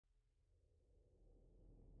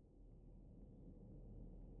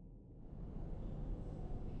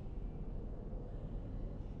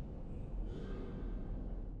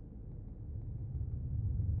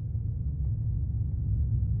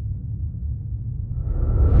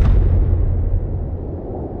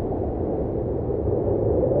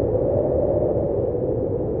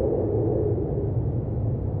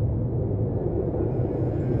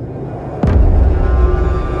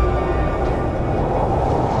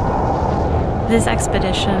This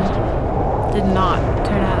expedition did not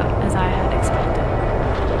turn out as I had expected.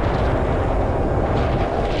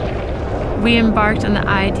 We embarked on the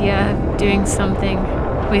idea of doing something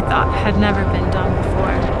we thought had never been done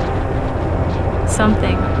before.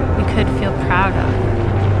 Something we could feel proud of.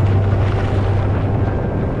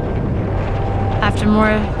 After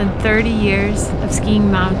more than 30 years of skiing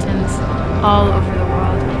mountains all over the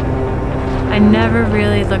world, I never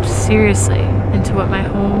really looked seriously into what my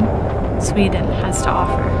home, Sweden, has to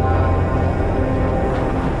offer.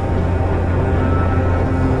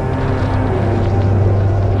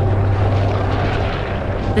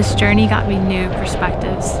 This journey got me new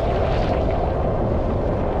perspectives,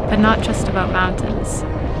 but not just about mountains,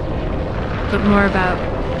 but more about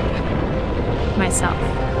myself.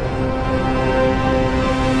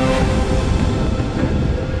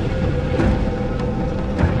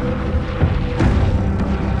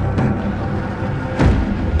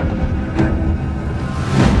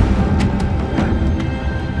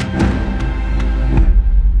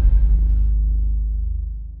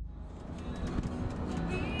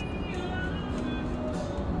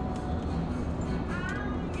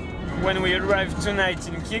 When we arrive tonight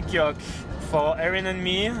in Kirkjok, for Erin and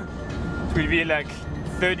me, it will be like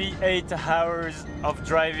 38 hours of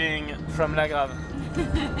driving from La Grave.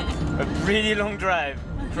 A pretty long drive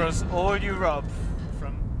across all Europe.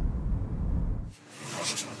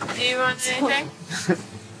 Do you want anything?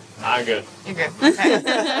 I'm good. You're good.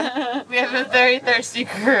 Okay. We have a very thirsty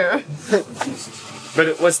crew.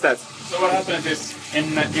 But what's that? So what happens is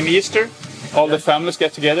in Easter, all the families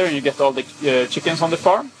get together and you get all the chickens on the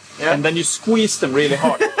farm. Yeah. And then you squeeze them really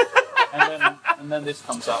hard. and then this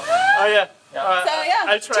comes out. Oh yeah. So yeah,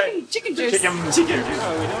 I'll try. Chicken juice. Chicken juice.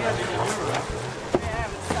 Oh, we don't have any in Europe. Yeah, I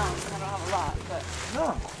have some. I don't have a lot, but... No.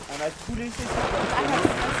 On a tous les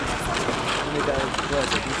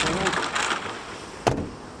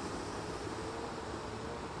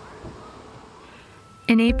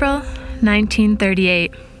In April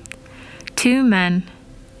 1938, two men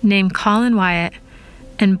named Colin Wyatt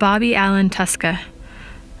and Bobby Allen Tuska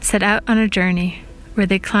set out on a journey where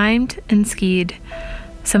they climbed and skied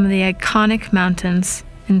some of the iconic mountains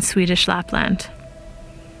in Swedish Lapland.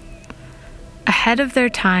 Ahead of their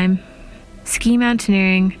time, ski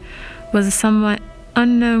mountaineering was a somewhat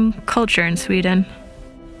unknown culture in Sweden.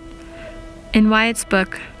 In Wyatt's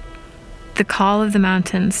book, The Call of the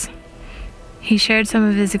Mountains, he shared some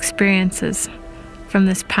of his experiences from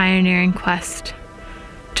this pioneering quest,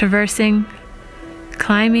 traversing,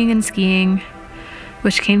 climbing and skiing,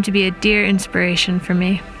 which came to be a dear inspiration for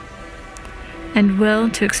me, and will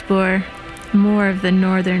to explore more of the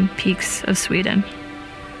northern peaks of Sweden.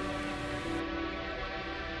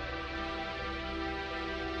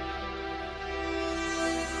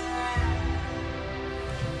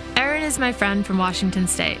 Erin is my friend from Washington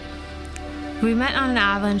State. We met on an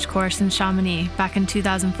avalanche course in Chamonix back in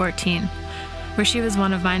 2014, where she was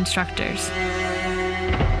one of my instructors.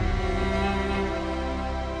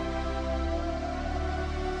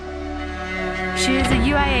 She is a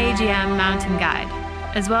UIAGM mountain guide,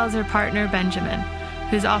 as well as her partner Benjamin,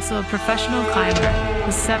 who is also a professional climber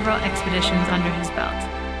with several expeditions under his belt.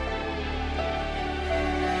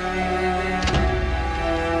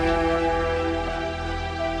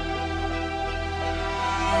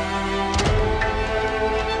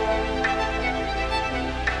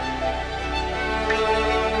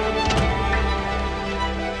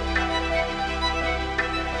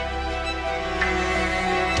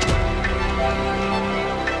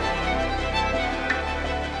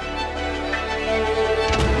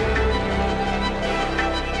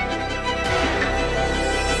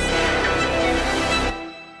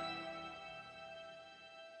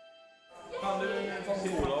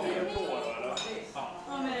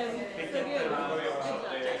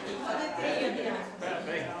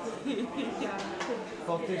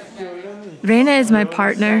 Rena is my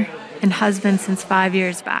partner and husband since 5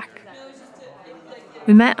 years back.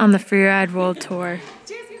 We met on the Freeride World Tour,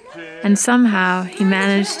 and somehow he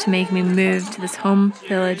managed to make me move to this home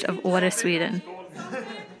village of Åre, Sweden.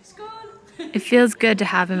 It feels good to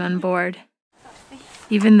have him on board,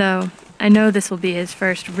 even though I know this will be his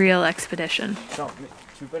first real expedition.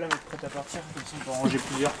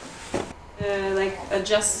 Like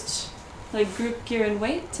adjust like group gear and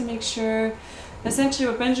weight to make sure. Essentially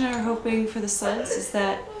what Benjamin are hoping for the sleds is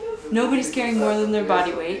that nobody's carrying more than their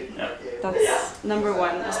body weight. That's number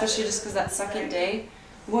one, especially just because that second day,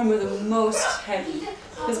 one with the most heavy.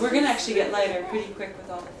 Because we're going to actually get lighter pretty quick with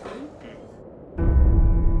all the food.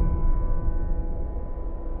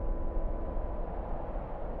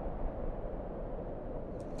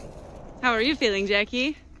 How are you feeling,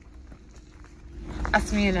 Jackie?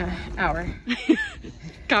 Ask me in an hour.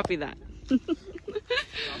 Copy that.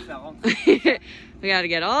 We gotta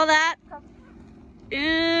get all that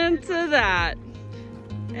into that.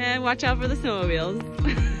 And watch out for the snowmobiles.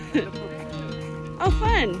 Oh,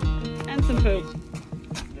 fun! And some poop.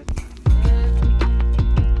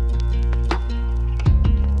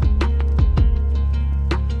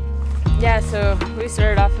 Yeah, so we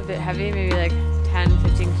started off a bit heavy, maybe like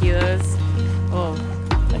 10-15 kilos. Oh,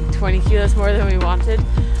 like 20 kilos more than we wanted.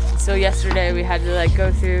 So yesterday we had to like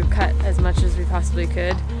go through, cut as much as we possibly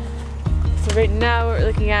could. So right now what we're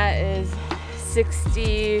looking at is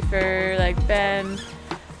 60 for like Ben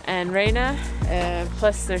and Reina,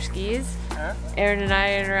 plus their skis. Erin and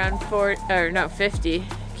I are around 50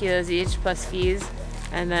 kilos each plus skis.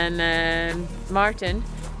 And then Martin,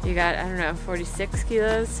 you got, I don't know, 46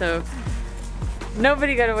 kilos. So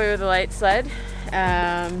nobody got away with a light sled.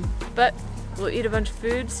 But we'll eat a bunch of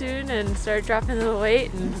food soon and start dropping a little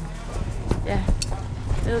weight, and yeah,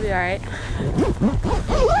 it'll be all right.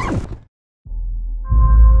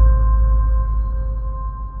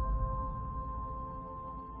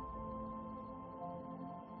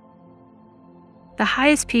 The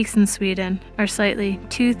highest peaks in Sweden are slightly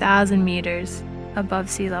 2,000 meters above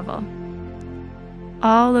sea level,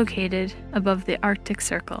 all located above the Arctic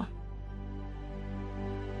Circle.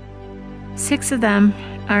 6 of them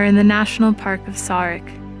are in the National Park of Sarek,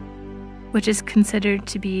 which is considered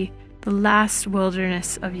to be the last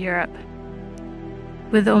wilderness of Europe,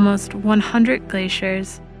 with almost 100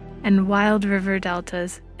 glaciers and wild river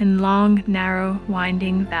deltas in long, narrow,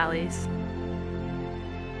 winding valleys.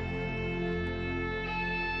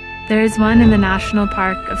 There is one in the National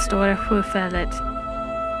Park of Stora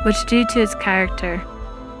Sjöfallet, which due to its character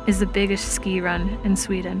is the biggest ski run in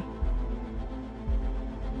Sweden.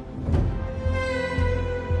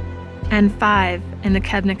 And 5 in the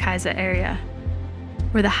Kebnekaise area,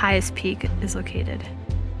 where the highest peak is located.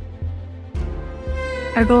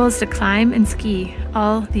 Our goal is to climb and ski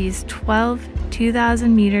all these 12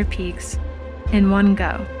 2,000-meter peaks in one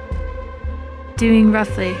go, doing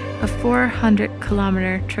roughly a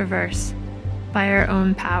 400-kilometer traverse by our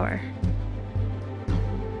own power.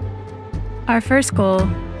 Our first goal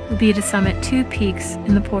will be to summit 2 peaks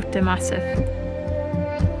in the Porte de Massif,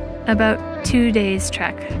 about 2 days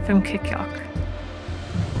trek from Kvikkjokk.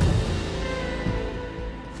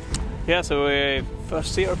 Yeah, so we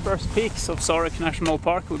first see our first peaks of Sarek National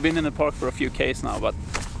Park. We've been in the park for a few Ks now, but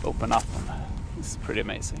open up. It's pretty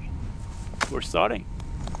amazing. We're starting.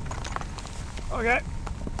 Okay.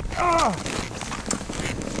 Oh.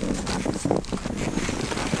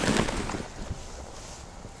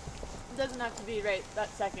 It doesn't have to be right that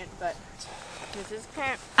second, but this is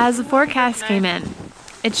camp. As the forecast came in,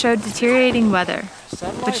 it showed deteriorating weather,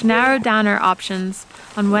 which narrowed down our options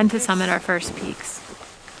on when to summit our first peaks.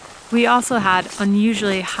 We also had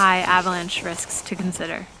unusually high avalanche risks to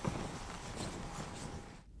consider.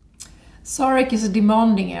 Sarek is a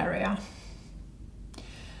demanding area.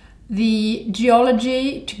 The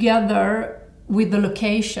geology together with the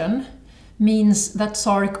location means that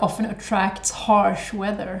Sarek often attracts harsh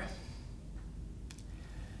weather.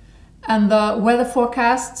 And the weather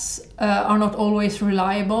forecasts are not always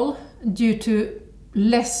reliable due to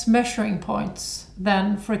less measuring points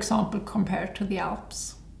than, for example, compared to the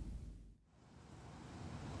Alps.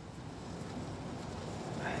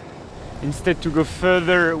 Instead to go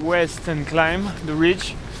further west and climb the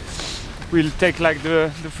ridge, we'll take like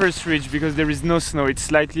the first ridge because there is no snow. It's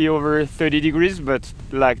slightly over 30 degrees, but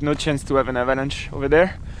like no chance to have an avalanche over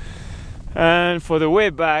there. And for the way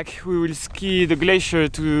back, we will ski the glacier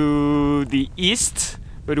to the east,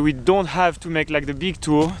 but we don't have to make like the big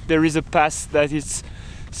tour. There is a pass that is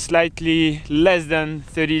slightly less than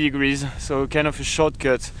 30 degrees, so kind of a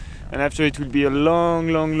shortcut. And after it will be a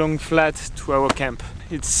long flat to our camp.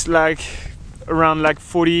 It's like around like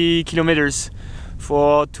 40 kilometers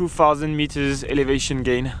for 2,000 meters elevation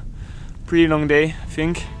gain. Pretty long day, I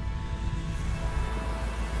think.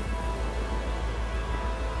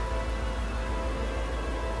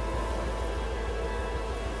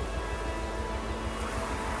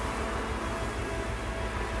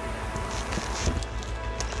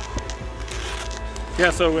 Yeah,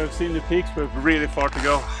 so we've seen the peaks, we have really far to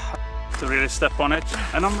go to really step on it.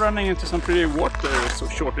 And I'm running into some pretty water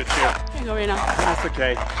shortage here. Hang on right now. That's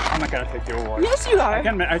okay. I'm not gonna take your water. Yes, you are.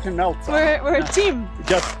 I can melt some. We're a team.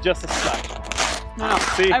 Just a splash. No.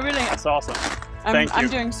 See? I really. That's awesome. Thank you. I'm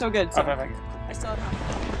doing so good. So. Okay. I still have.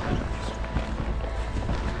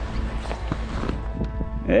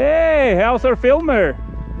 Hey, how's our filmer?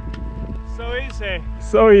 So easy.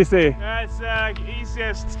 So easy. Yeah, it's the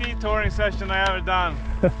easiest ski touring session I ever done.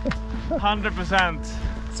 100%.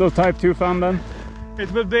 So type 2 fun then?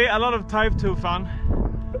 It will be a lot of type 2 fun,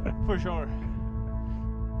 for sure.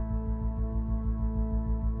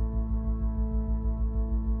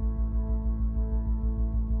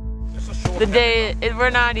 The day, we're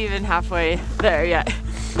not even halfway there yet.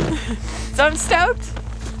 So I'm stoked,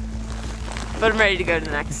 but I'm ready to go to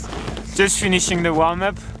the next. Just finishing the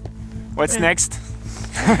warm-up. What's next?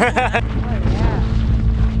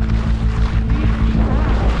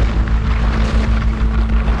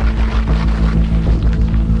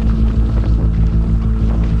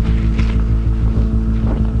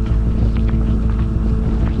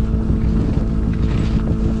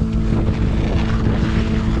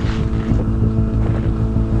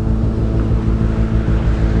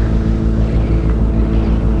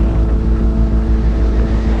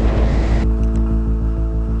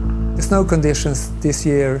 Snow conditions this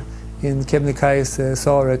year in Kebnekaise,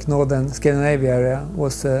 Sarek, northern Scandinavia area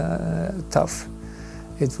was tough.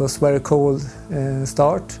 It was very cold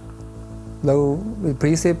start, low with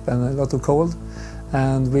precip and a lot of cold,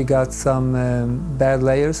 and we got some bad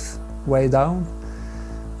layers way down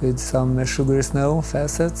with some sugary snow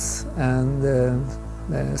facets and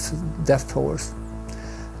depth holes.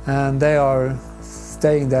 And they are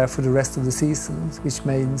staying there for the rest of the season, which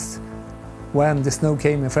means when the snow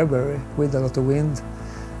came in February with a lot of wind,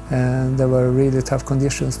 and there were really tough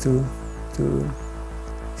conditions to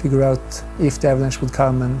figure out if the avalanche would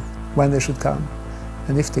come and when they should come.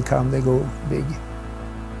 And if they come, they go big.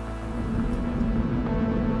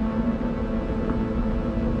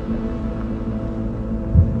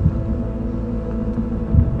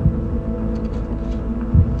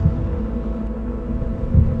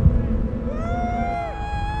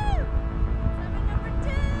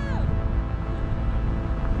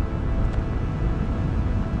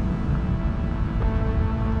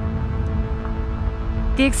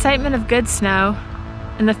 The excitement of good snow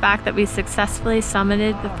and the fact that we successfully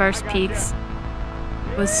summited the first peaks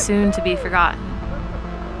was soon to be forgotten,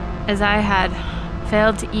 as I had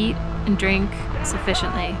failed to eat and drink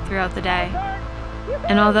sufficiently throughout the day.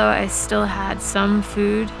 And although I still had some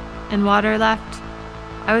food and water left,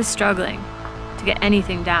 I was struggling to get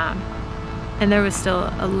anything down, and there was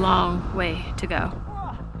still a long way to go.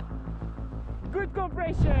 Good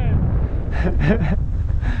compression!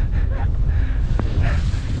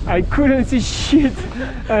 I couldn't see shit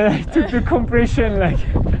and I took the compression like...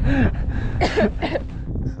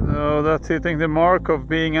 So that's hitting the mark of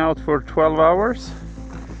being out for 12 hours.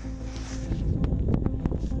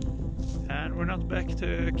 And we're not back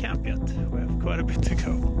to camp yet. We have quite a bit to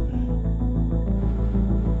go.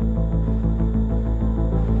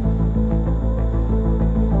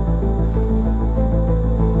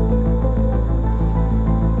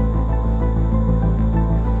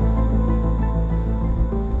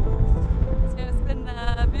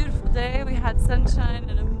 Sunshine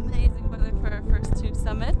and amazing weather for our first two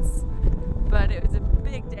summits, but it was a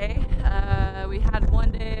big day. We had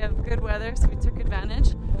one day of good weather, so we took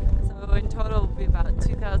advantage. So in total, it will be about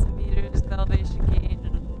 2,000 meters of elevation gain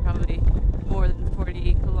and probably more than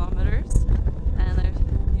 40 kilometers. And there's,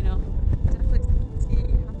 you know, definitely some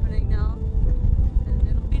ski happening now, and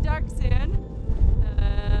it'll be dark soon.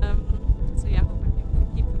 So yeah, hoping you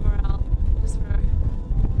can keep the morale just for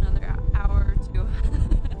another hour or two.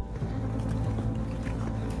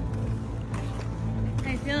 How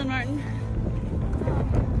you feeling, Martin?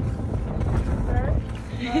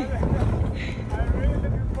 I'm really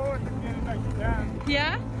looking forward to getting back down.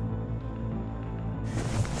 Yeah?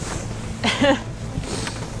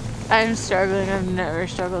 I'm struggling. I've never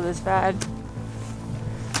struggled this bad.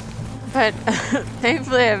 But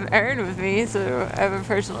thankfully I have Erin with me, so I have a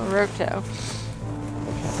personal rope tow.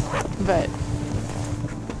 But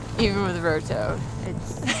even with a rope tow,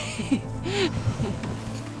 it's...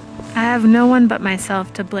 I have no one but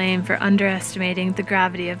myself to blame for underestimating the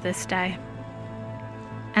gravity of this day.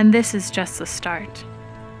 And this is just the start.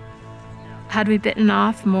 Had we bitten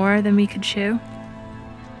off more than we could chew?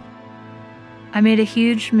 I made a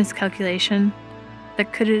huge miscalculation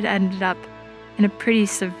that could have ended up in a pretty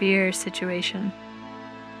severe situation.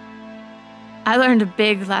 I learned a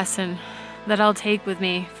big lesson that I'll take with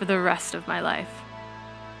me for the rest of my life.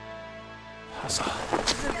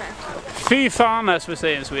 Fy fan, as we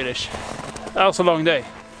say in Swedish. That was a long day.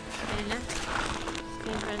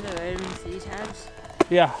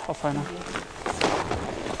 Yeah, I'll find out.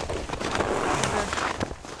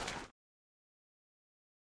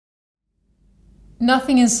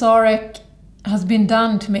 Nothing in Sarek has been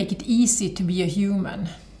done to make it easy to be a human.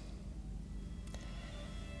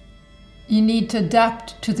 You need to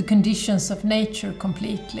adapt to the conditions of nature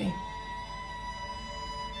completely.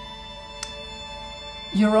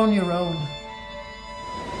 You're on your own.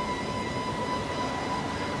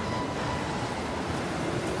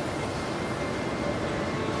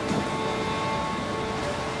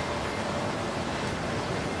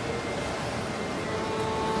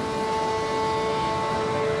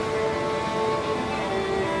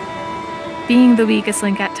 Being the weakest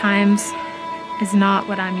link at times is not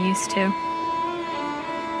what I'm used to.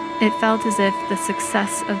 It felt as if the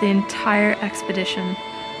success of the entire expedition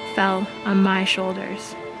fell on my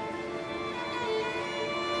shoulders.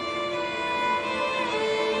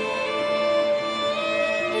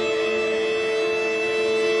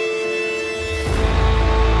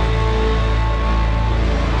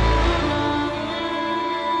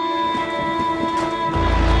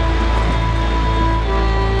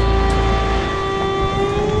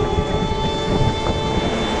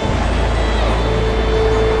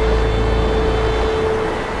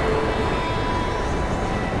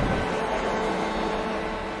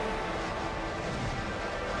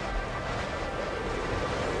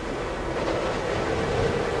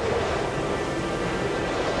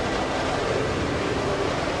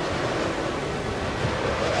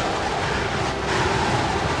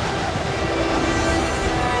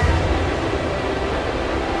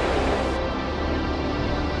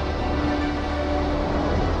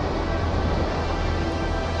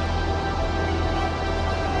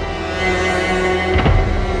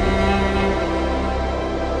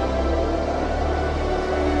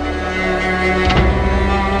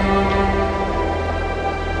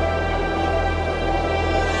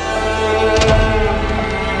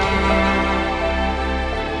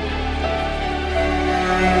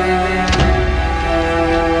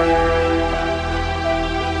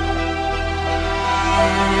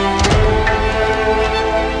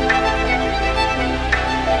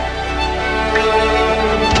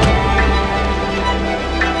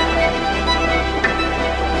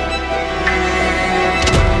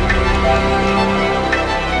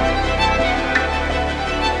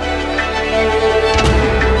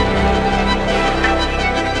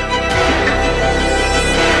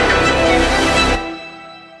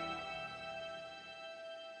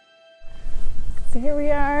 So here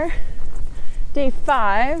we are, day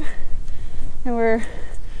 5, and we're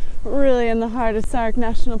really in the heart of Sarek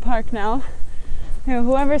National Park now. You know,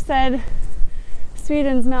 whoever said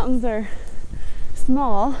Sweden's mountains are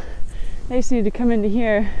small, they just need to come into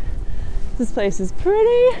here. This place is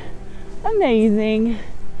pretty amazing.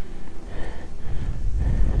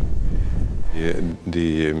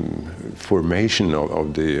 The formation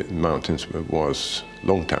of the mountains was a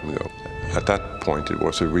long time ago. At that point it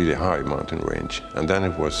was a really high mountain range, and then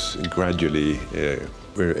it was gradually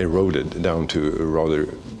eroded down to a rather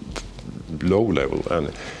low level,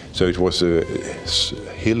 and so it was a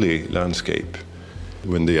hilly landscape.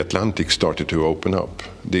 When the Atlantic started to open up,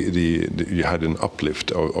 you had an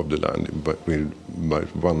uplift of the land by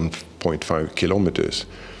 1.5 kilometers.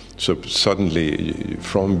 So suddenly,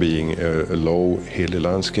 from being a low, hilly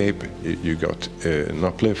landscape, you got an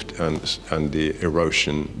uplift, and the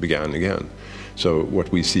erosion began again. So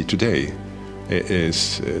what we see today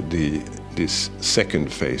is this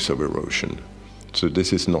second phase of erosion. So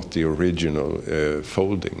this is not the original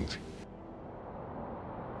folding.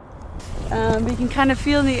 You can kind of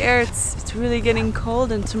feel in the air it's really getting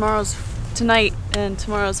cold, and tonight and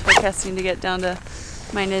tomorrow's forecasting to get down to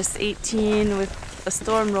 -18 with a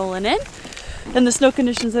storm rolling in, and the snow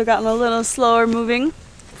conditions have gotten a little slower moving.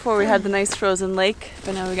 Before we had the nice frozen lake,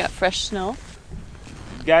 but now we got fresh snow.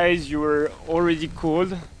 Guys, you were already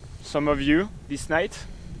cold, some of you, this night.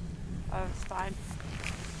 Oh, it's fine.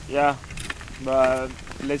 Yeah, but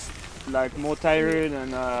less, like, more tired,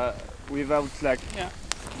 and without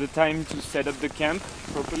the time to set up the camp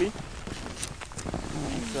properly.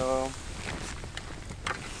 So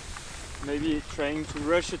maybe trying to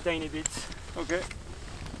rush a tiny bit. Okay.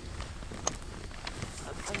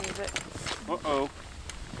 That's a little bit. Uh-oh.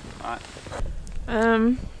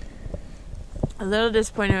 A little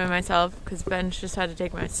disappointed with myself because Ben just had to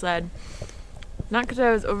take my sled. Not because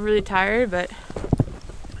I was overly tired, but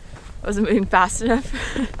I wasn't moving fast enough.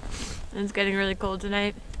 And it's getting really cold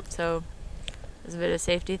tonight, so it's a bit of a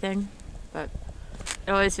safety thing. But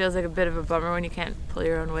it always feels like a bit of a bummer when you can't pull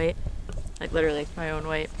your own weight. Like literally my own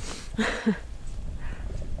weight.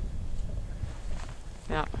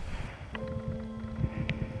 Yeah.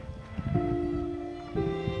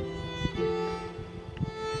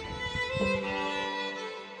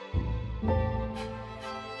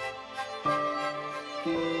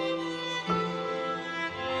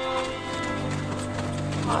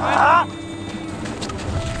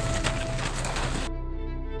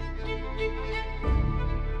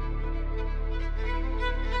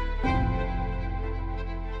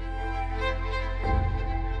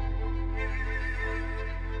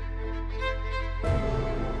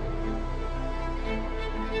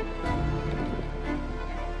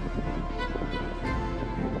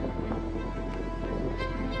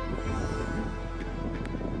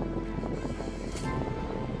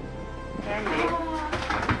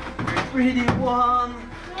 already won!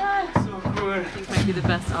 So cool. I think might be the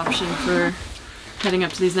best option for heading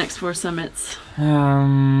up to these next 4 summits.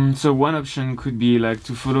 So one option could be like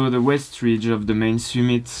to follow the west ridge of the main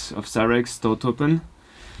summit of Sarek, Stortoppen,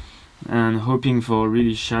 and hoping for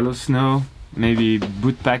really shallow snow, maybe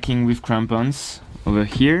boot packing with crampons over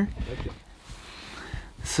here. Okay.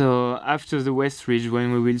 So after the west ridge,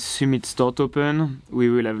 when we will summit Stortoppen, we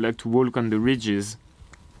will have like to walk on the ridges,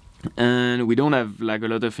 and we don't have like a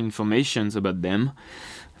lot of information about them.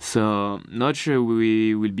 So not sure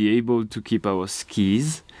we will be able to keep our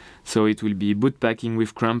skis, so it will be boot packing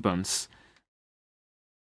with crampons.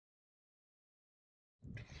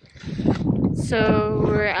 So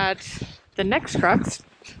we're at the next crux,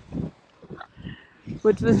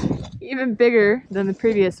 which was even bigger than the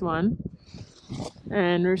previous one.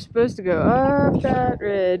 And we're supposed to go up that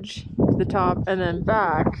ridge to the top and then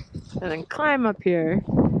back and then climb up here.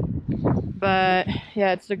 But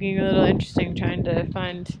yeah, it's looking a little interesting trying to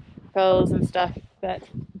find fells and stuff that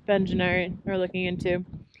Benj and I are looking into.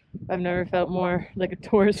 I've never felt more like a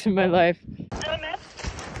tourist in my life.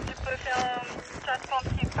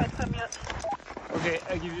 Okay,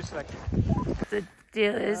 I'll give you a sec. The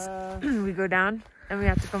deal is we go down and we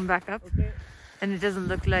have to come back up. Okay. And it doesn't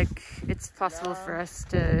look like it's possible for us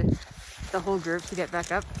to, the whole group, to get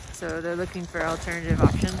back up. So they're looking for alternative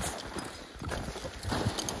options.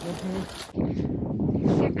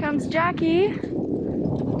 Here comes Jackie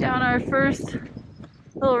down our first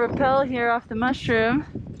little rappel here off the mushroom.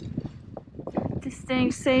 Just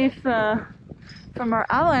staying safe from our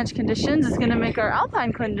avalanche conditions is going to make our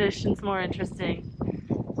alpine conditions more interesting.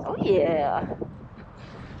 Oh yeah!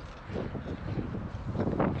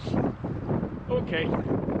 Okay.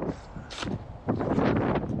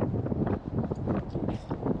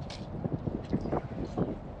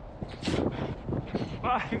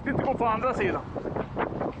 Fick det inte gå på andra sidan?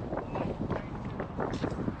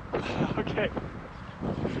 Okay.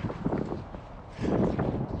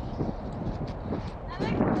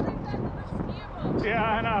 Yeah,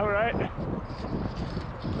 I know, right?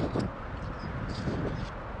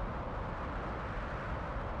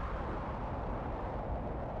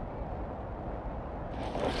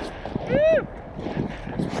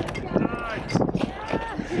 Nice.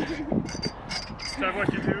 Is that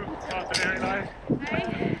what you do after very life?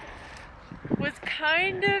 I was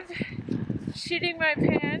kind of shitting my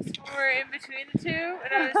pants when we were in between the two,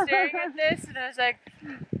 and I was staring at this, and I was like,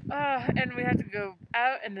 oh, and we had to go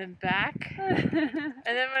out and then back. And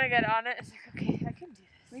then when I got on it, it's like, okay, I can do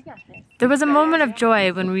this. We got this. There was a moment of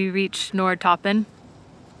joy when we reached Nordtoppen,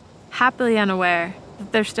 happily unaware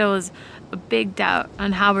that there still was a big doubt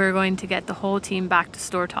on how we were going to get the whole team back to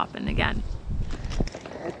Stortoppen again.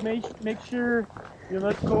 Make sure you're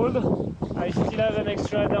not cold. I still have an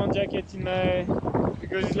extra down jacket in my,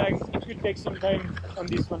 because it's like it will take some time on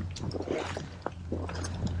this one.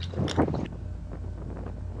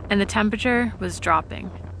 And the temperature was dropping.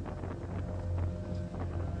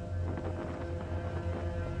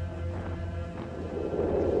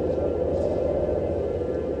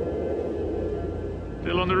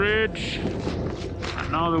 Still on the ridge,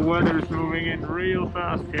 and now the weather is moving in real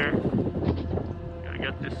fast here. Gotta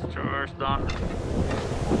get this traverse done.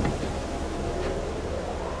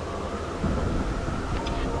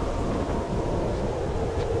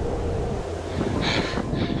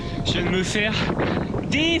 Je viens de me faire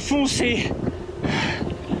défoncer,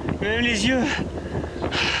 même les yeux.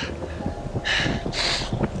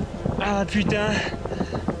 Ah putain,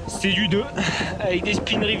 c'était du 2 avec des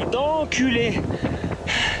spin riffs d'enculé.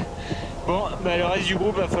 Bon, bah le reste du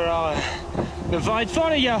groupe va falloir être fort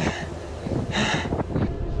les gars.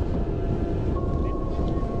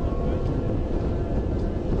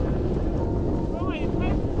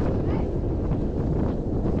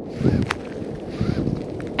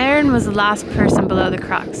 Erin was the last person below the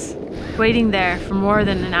crux, waiting there for more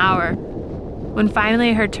than an hour. When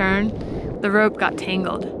finally her turn, the rope got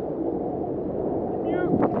tangled.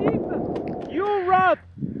 You rope,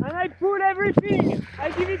 and I pull everything. I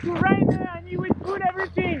give it to Ribeyre, and he will pull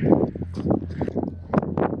everything.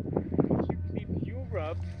 You keep your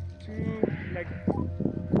rope to like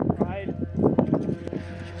ride.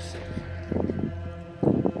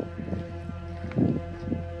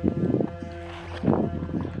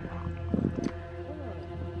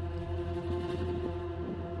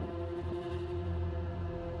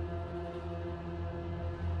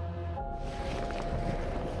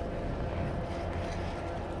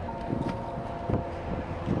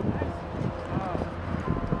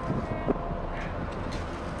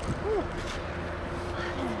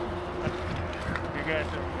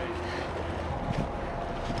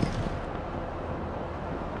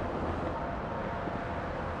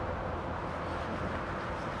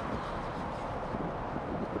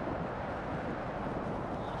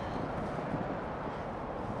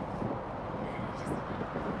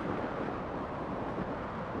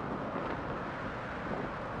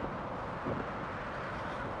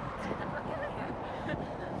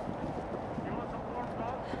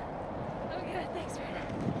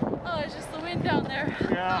 there.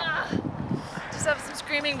 Yeah. Just have some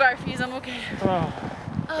screaming barfies, I'm okay. Oh.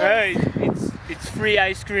 Hey, it's free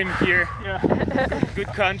ice cream here. Yeah. Good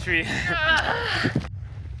country.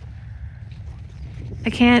 I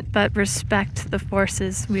can't but respect the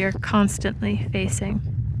forces we are constantly facing.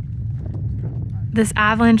 This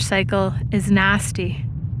avalanche cycle is nasty,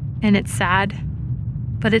 and it's sad,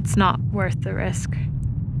 but it's not worth the risk.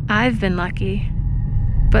 I've been lucky,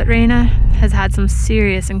 but Reina has had some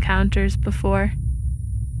serious encounters before.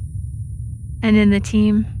 And in the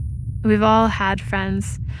team, we've all had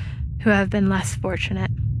friends who have been less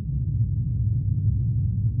fortunate.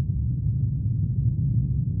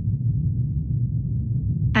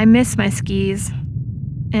 I miss my skis,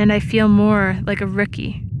 and I feel more like a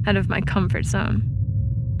rookie out of my comfort zone.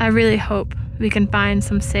 I really hope we can find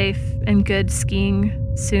some safe and good skiing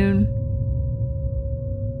soon.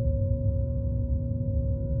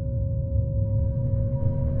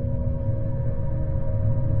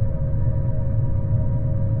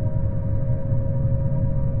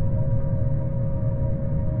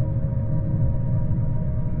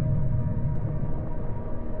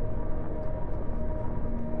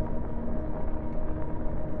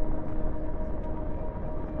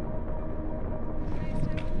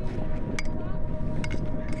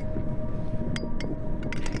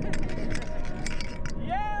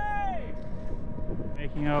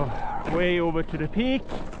 Making our way over to the peak,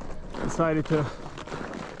 decided to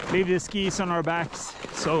leave the skis on our backs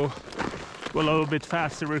so we're a little bit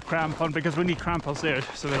faster with crampons, because we need crampons there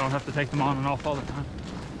so we don't have to take them on and off all the time.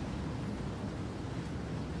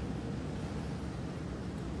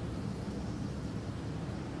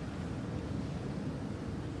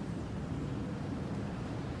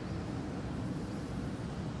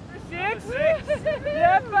 It's a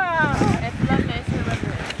lot nicer when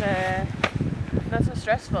it's not so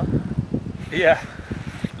stressful. Yeah,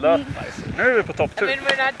 lot nicer. Nu är vi på topp 2. I mean,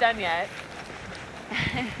 we're not done yet.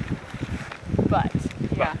 But,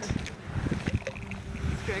 yeah.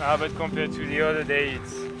 But compared to the other day,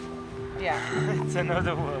 it's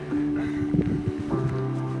another world.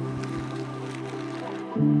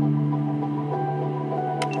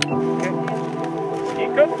 Okay. Ski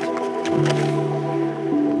cut.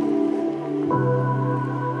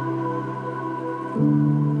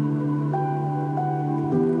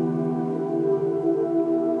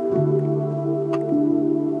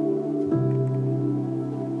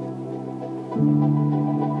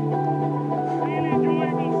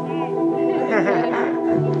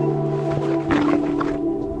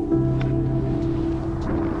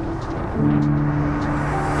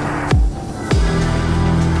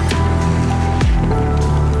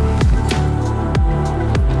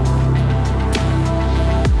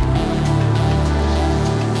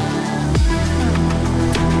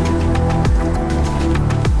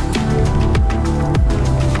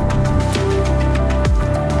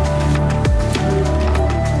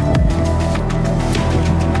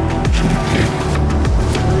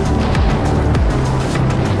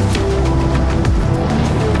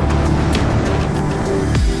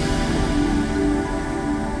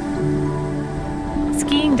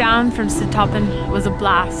 Down from Sitoppen was a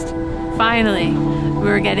blast. Finally, we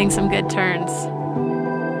were getting some good turns.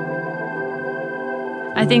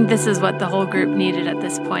 I think this is what the whole group needed at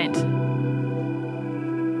this point.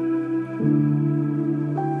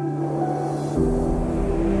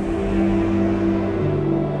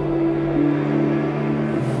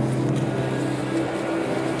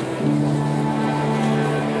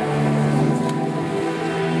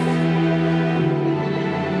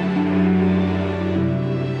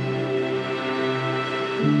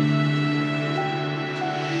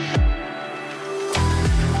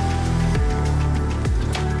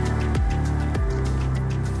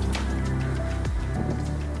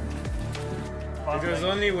 It was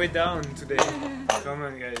only way down today. Come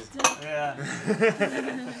on, guys. Yeah.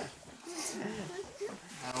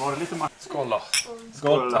 Var det lite mat? Skål då.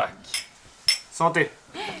 Skål, tack. Santé.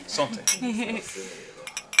 Santé.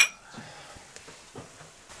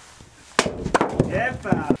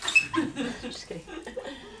 Jeppa! Just kidding.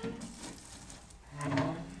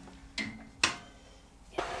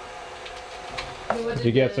 Did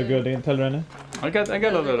you get so good intel, René? I got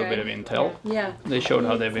a little bit of intel. Yeah. They showed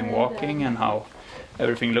how they've been walking and how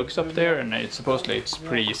everything looks up there, and supposedly it's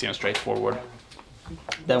pretty easy and straightforward.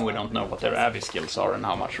 Then we don't know what their AVI skills are and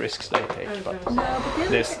how much risks they take, but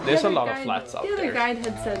there's a lot of flats out there. The other guide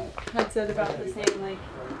had said about the same, like.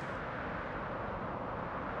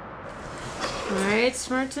 Alright,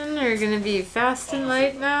 Smartin, we're gonna be fast and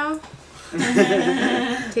light now.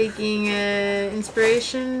 Taking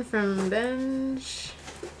inspiration from Benj.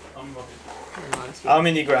 How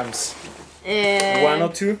many grams? 1 or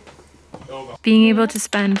 2? Being able to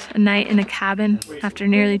spend a night in a cabin after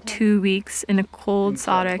nearly 2 weeks in a cold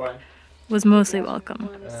Sarek was mostly welcome.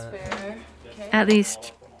 At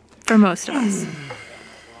least for most of us.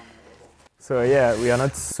 So yeah, we are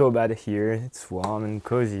not so bad here. It's warm and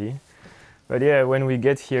cozy. But yeah, when we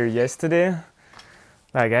get here yesterday,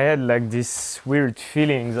 like I had like this weird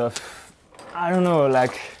feelings of, I don't know,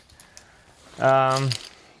 like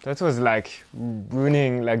that was like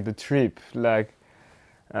ruining like the trip. Like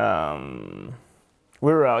we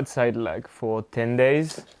were outside like for 10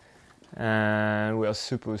 days and we are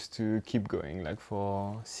supposed to keep going like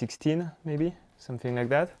for 16 maybe, something like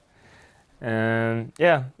that. And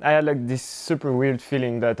yeah, I had like this super weird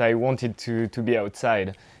feeling that I wanted to be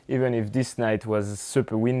outside, even if this night was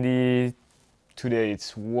super windy. Today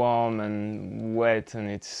it's warm and wet and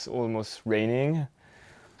it's almost raining.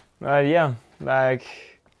 But yeah, like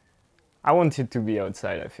I wanted to be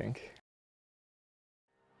outside, I think.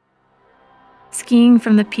 Skiing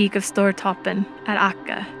from the peak of Stortoppen at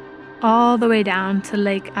Akke all the way down to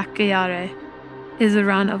Lake Akkejärvi is a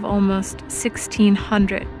run of almost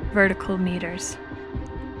 1,600 vertical meters.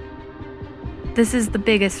 This is the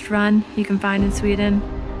biggest run you can find in Sweden,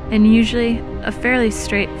 and usually a fairly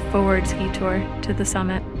straightforward ski tour to the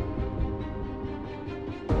summit.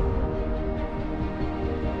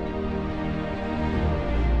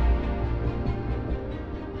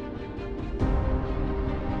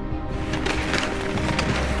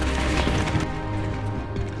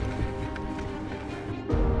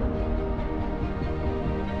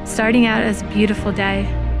 Starting out as a beautiful day,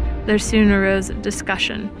 there soon arose a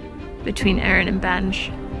discussion between Erin and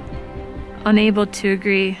Benj, unable to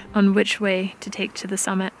agree on which way to take to the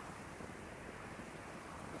summit.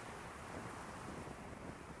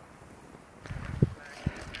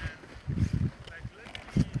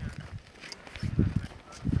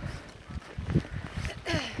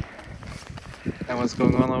 And what's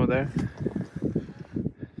going on over there?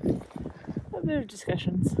 A bit of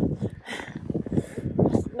discussions.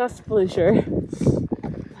 Not fully sure.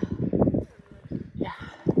 Yeah.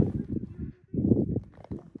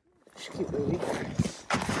 Just keep moving.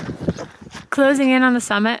 Closing in on the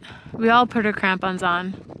summit, we all put our crampons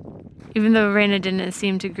on, even though Reina didn't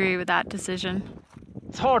seem to agree with that decision.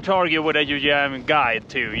 It's hard to argue with a UGM guide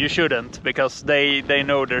too. You shouldn't, because they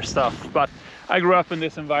know their stuff. But I grew up in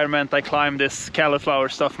this environment. I climbed this cauliflower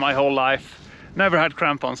stuff my whole life. Never had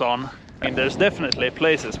crampons on. I mean, there's definitely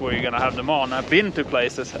places where you're gonna have them on. I've been to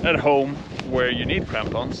places at home where you need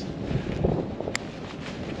crampons,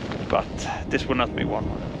 but this would not be one.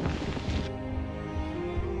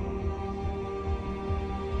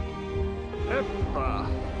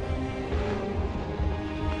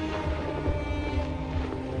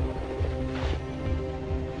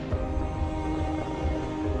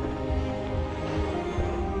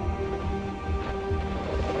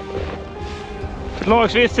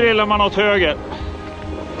 Lagsvis trillar man åt höger.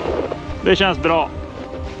 Det känns bra.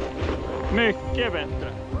 Mycket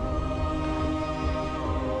bättre.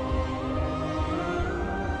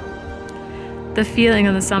 The feeling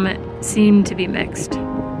on the summit seemed to be mixed.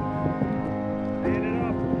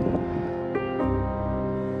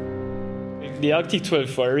 The Arctic 12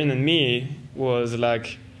 for Erin and me was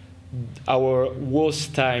like our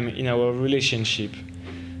worst time in our relationship.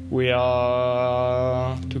 We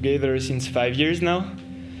are together since 5 years now.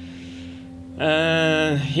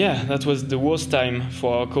 Yeah, that was the worst time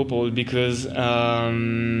for our couple because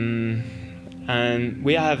and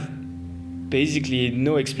we have basically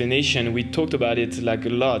no explanation. We talked about it like a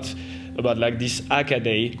lot, about like this Akke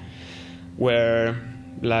day where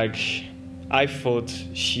like I thought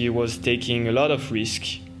she was taking a lot of risk,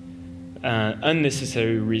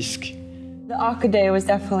 unnecessary risk. The Akke day was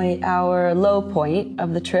definitely our low point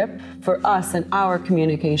of the trip for us and our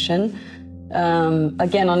communication.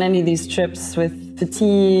 Again, on any of these trips with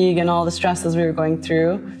fatigue and all the stresses we were going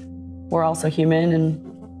through, we're also human and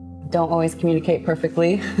don't always communicate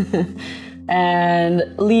perfectly. And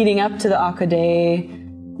leading up to the Akke day,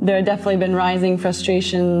 there had definitely been rising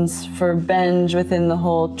frustrations for Benj within the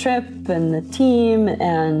whole trip and the team,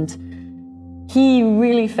 and he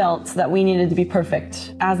really felt that we needed to be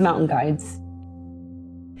perfect as mountain guides.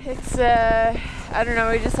 It's, I don't know,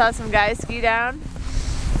 we just saw some guys ski down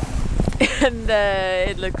and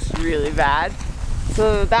it looks really bad.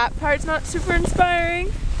 So that part's not super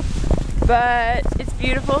inspiring, but it's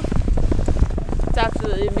beautiful. It's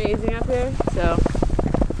absolutely amazing up here, so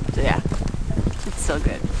yeah, it's still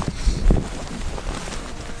good.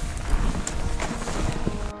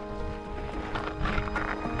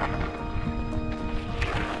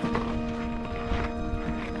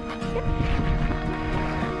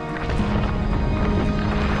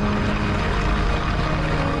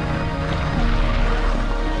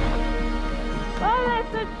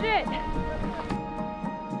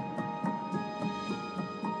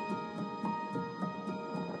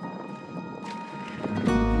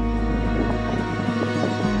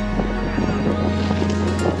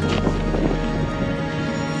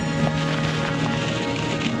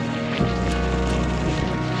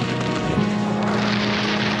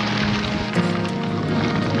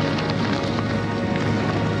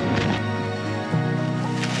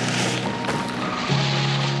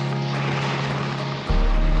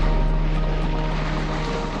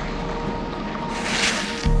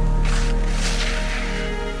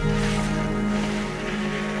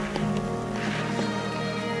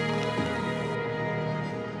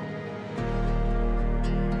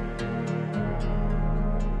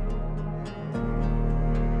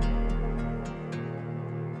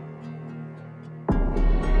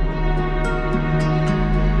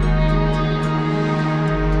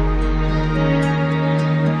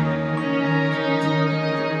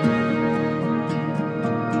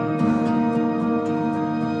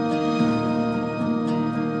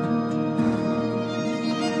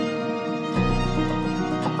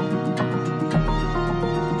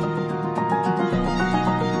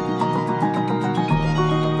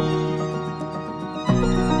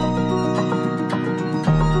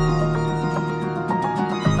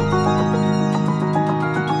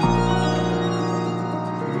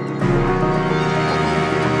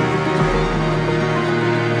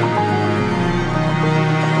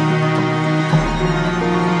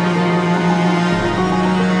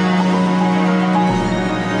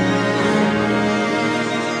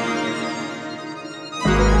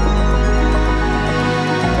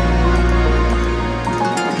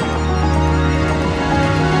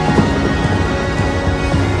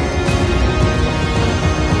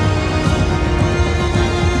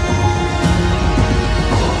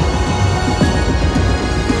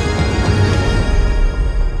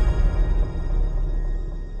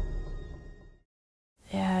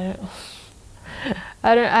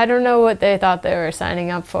 I don't know what they thought they were signing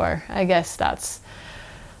up for. I guess that's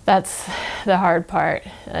the hard part.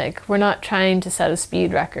 Like, we're not trying to set a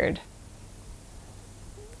speed record.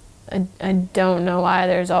 I don't know why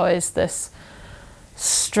there's always this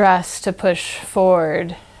stress to push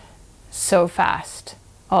forward so fast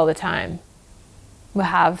all the time. We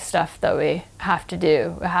have stuff that we have to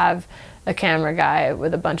do. We have a camera guy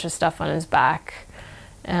with a bunch of stuff on his back.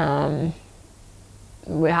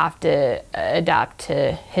 We have to adapt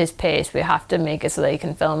to his pace. We have to make it so that he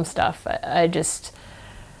can film stuff. I just...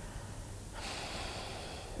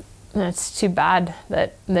 It's too bad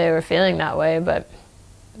that they were feeling that way, but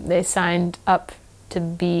they signed up to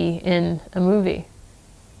be in a movie.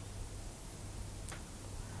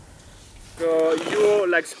 So you're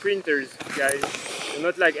like sprinters, guys. You're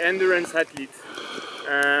not like endurance athletes.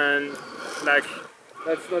 And like,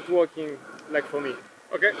 that's not working like for me.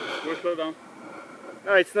 Okay, we'll slow down.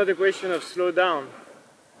 No, it's not a question of slow down.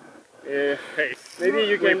 Hey, maybe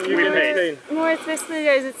you can explain. More especially,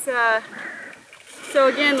 guys, it's so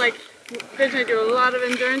again, like Benji and I do a lot of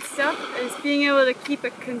endurance stuff, and it's being able to keep a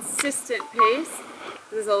consistent pace.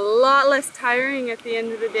 There's a lot less tiring at the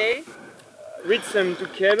end of the day. Rhythm to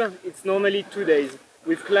Kev, it's normally 2 days.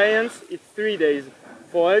 With clients, it's 3 days.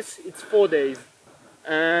 For us, it's 4 days.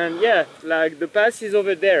 And yeah, like the pass is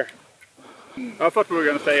over there. I thought we were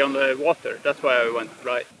going to stay on the water, that's why I went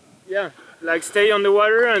right. Yeah, like stay on the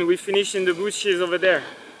water and we finish in the bushes over there.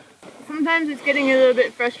 Sometimes it's getting a little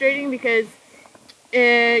bit frustrating because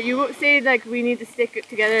you say like we need to stick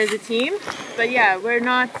together as a team, but yeah, we're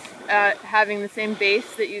not having the same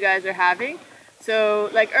base that you guys are having. So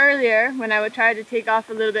like earlier, when I would try to take off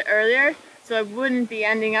a little bit earlier, so I wouldn't be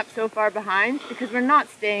ending up so far behind, because we're not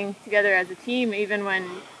staying together as a team. Even when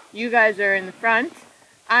you guys are in the front,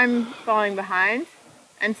 I'm falling behind.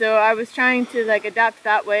 And so I was trying to like adapt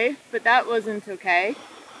that way, but that wasn't okay.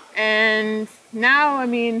 And now, I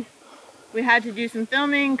mean, we had to do some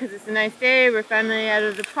filming because it's a nice day. We're finally out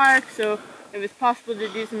of the park, so it was possible to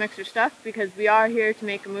do some extra stuff because we are here to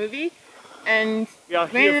make a movie. And we are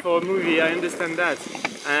here for a movie, I understand that.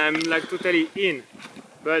 I'm like totally in.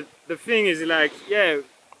 But the thing is like, yeah,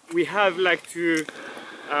 we have like to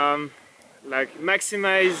like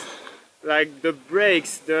maximize like the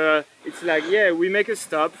breaks. It's like, yeah, we make a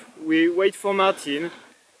stop, we wait for Martin,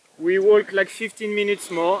 we walk like 15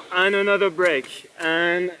 minutes more and another break.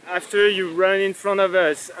 And after you run in front of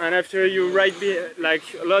us and after you ride like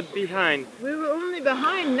a lot behind. We were only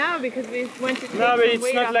behind now because we went to take No, but some weight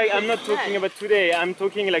it's not off like, the I'm not set. talking about today, I'm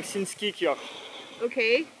talking like since Kikjok.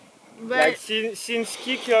 Okay, but... Like since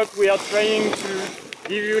Kikjok we are trying to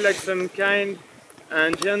give you like some kind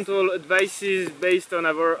and gentle advices based on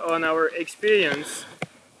our experience,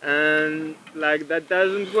 and like that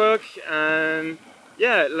doesn't work. And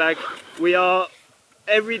yeah, like we are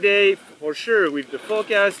every day for sure with the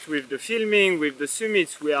forecast, with the filming, with the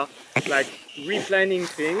summits, we are like replanning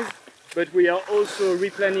things, but we are also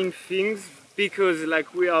replanning things because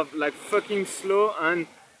like we are like fucking slow and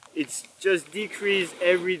it's just decreased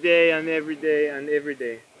every day and every day and every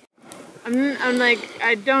day. I'm like,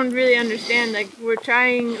 I don't really understand. Like, we're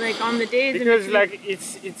trying like on the days because like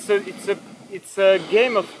it's a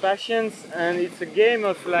game of patience, and it's a game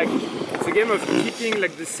of keeping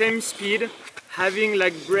like the same speed, having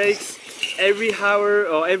like breaks every hour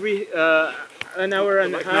or every an hour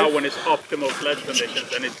and a half. Now when it's optimal sled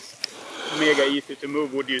conditions and it's mega easy to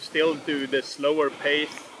move, would you still do the slower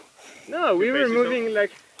pace? No, we were moving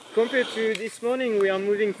like, compared to this morning, we are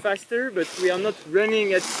moving faster, but we are not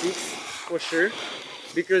running at 6 for sure,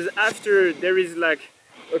 because after there is like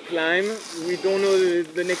a climb, we don't know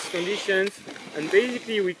the next conditions, and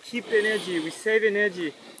basically we keep energy, we save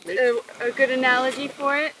energy. A good analogy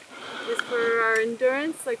for it is for our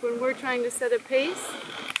endurance, like when we're trying to set a pace,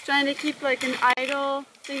 trying to keep like an idle,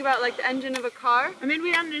 think about like the engine of a car. I mean,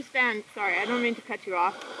 we understand, sorry, I don't mean to cut you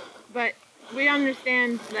off, but we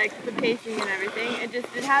understand like the pacing and everything.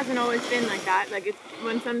 It hasn't always been like that. Like it's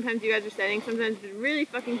when sometimes you guys are setting, sometimes it's really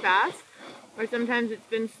fucking fast, or sometimes it's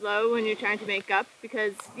been slow when you're trying to make up,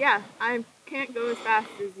 because yeah, I can't go as fast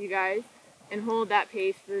as you guys and hold that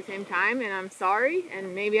pace for the same time, and I'm sorry,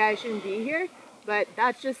 and maybe I shouldn't be here, but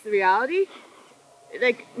that's just the reality.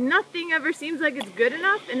 Like nothing ever seems like it's good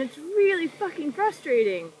enough, and it's really fucking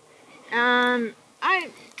frustrating.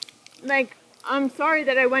 I'm sorry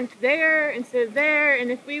that I went there instead of there,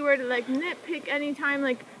 and if we were to like nitpick any time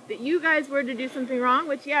like that you guys were to do something wrong,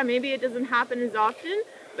 which yeah, maybe it doesn't happen as often,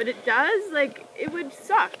 but it does, like it would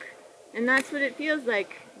suck. And that's what it feels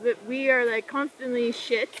like, that we are like constantly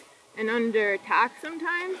shit and under attack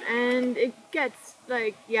sometimes, and it gets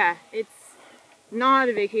like, yeah, it's not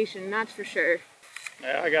a vacation, that's for sure.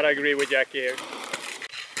 I gotta agree with Jackie here.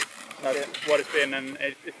 That's what it's been, and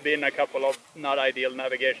it's been a couple of not ideal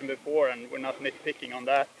navigation before, and we're not nitpicking on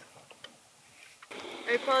that.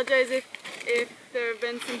 I apologize if there have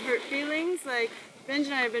been some hurt feelings. Like, Benj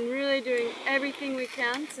and I have been really doing everything we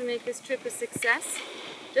can to make this trip a success.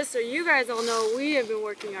 Just so you guys all know, we have been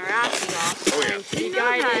working our asses off,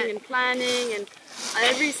 guiding and planning, and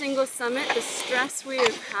every single summit, the stress we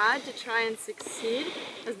have had to try and succeed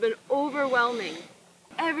has been overwhelming.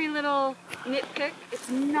 Every little nitpick, it's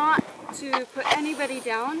not to put anybody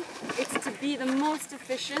down, it's to be the most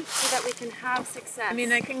efficient so that we can have success. I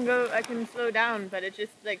mean, I can slow down, but it's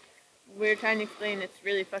just like, we're trying to explain it's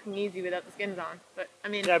really fucking easy without the skins on. But I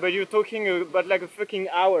mean... Yeah, but you're talking about like a fucking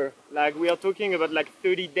hour. Like, we are talking about like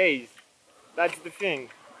 30 days. That's the thing.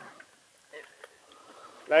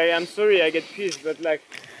 Like, I'm sorry I get pissed, but like...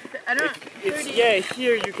 I don't... Yeah,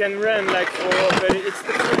 here you can run like but it's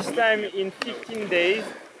the first time in 15 days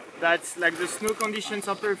that's like the snow conditions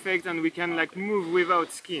are perfect and we can like move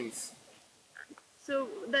without skins. So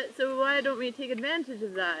why don't we take advantage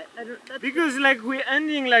of that? Because like we're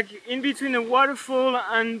ending like in between a waterfall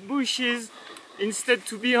and bushes instead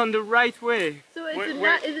to be on the right way. So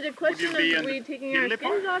is it a question of we taking our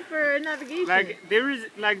skins off for navigation? Like there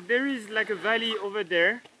is like a valley over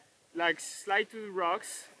there, like slide to the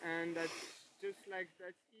rocks, and that's just like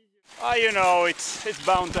that's easy. You know, it's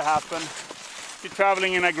bound to happen. If you're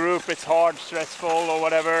traveling in a group, it's hard, stressful, or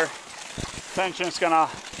whatever. Tension's gonna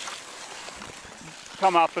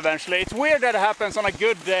come up eventually. It's weird that it happens on a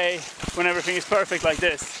good day when everything is perfect like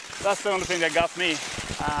this. That's the only thing that got me.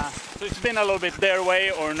 So it's been a little bit their way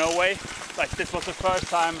or no way. Like, this was the first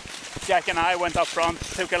time Jack and I went up front,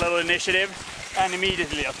 took a little initiative, and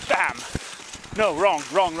immediately, bam! No, wrong.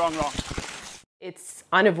 It's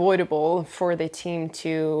unavoidable for the team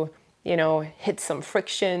to, you know, hit some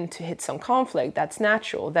friction, to hit some conflict. That's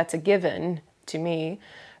natural, that's a given to me.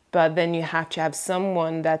 But then you have to have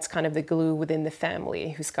someone that's kind of the glue within the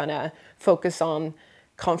family who's gonna focus on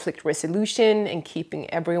conflict resolution and keeping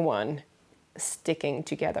everyone sticking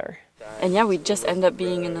together. And yeah, we just end up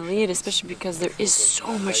being in the lead, especially because there is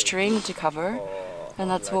so much terrain to cover. And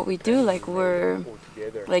that's what we do. Like, we're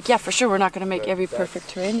like, yeah, for sure, we're not gonna make every perfect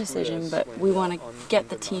terrain decision, but we wanna get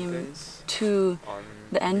the team to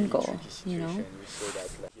the end goal, you know?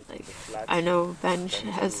 Like, I know Benj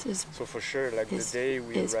has his, so for sure, like the day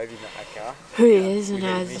we arrive in Aka, who he is and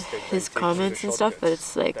has his comments and stuff, but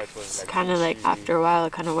it's like, it's kind of like after a while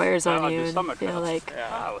it kind of wears on you and you feel like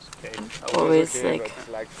always like,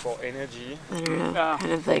 for energy, I don't know,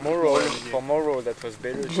 kind of like for moral that was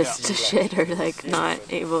better, just to shit or like not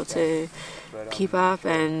able to keep up,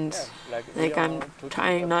 and like I'm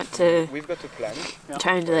trying not to,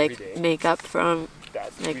 trying to like make up from,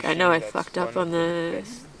 like I know I fucked up on the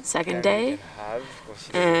second day,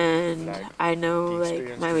 and I know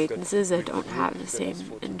like my weaknesses. I don't have the same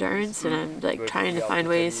endurance, and I'm like trying to find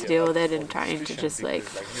ways to deal with it and trying to just like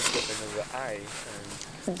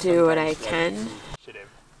do what I can.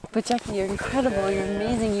 But Jackie, you're incredible, you're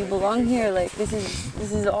amazing, you belong here, like this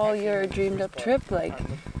is all your dreamed up trip. Like,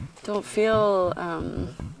 don't feel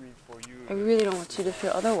I really don't want you to feel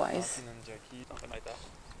otherwise.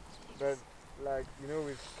 But like, you know,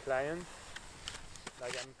 with clients,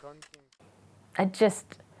 like I'm counting. I just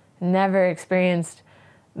never experienced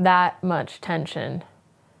that much tension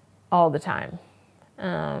all the time.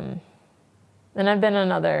 And I've been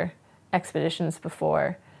on other expeditions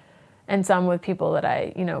before, and some with people that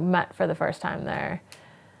I, you know, met for the first time there.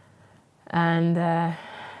 And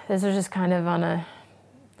this was just kind of on a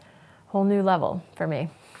whole new level for me.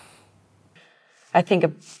 I think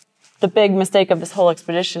the big mistake of this whole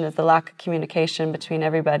expedition is the lack of communication between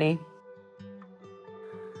everybody.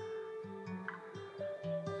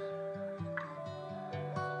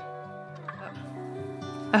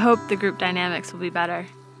 I hope the group dynamics will be better.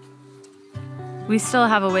 We still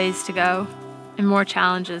have a ways to go and more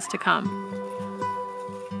challenges to come.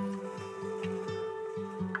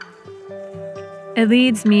 It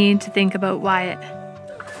leads me to think about Wyatt.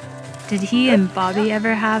 Did he and Bobby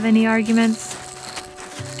ever have any arguments?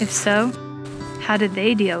 If so, how did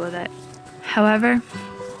they deal with it? However,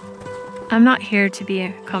 I'm not here to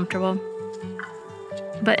be comfortable,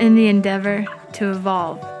 but in the endeavor to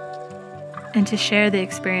evolve and to share the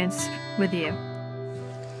experience with you.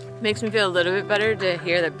 Makes me feel a little bit better to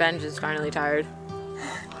hear that Benj is finally tired.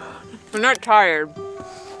 We're not tired,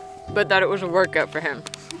 but that it was a workout for him.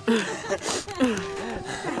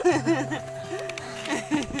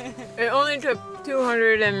 It only took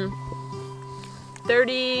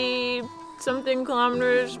 230 something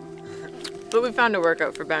kilometers, but we found a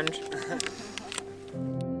workout for Benj.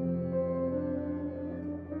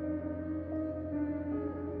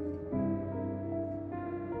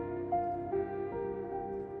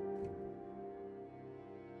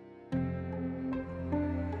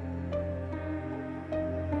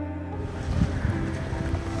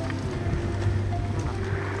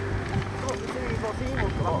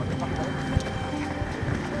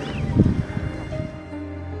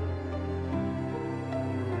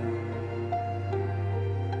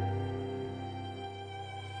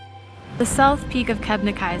 The south peak of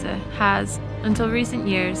Kebnekaise has, until recent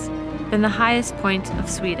years, been the highest point of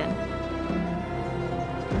Sweden.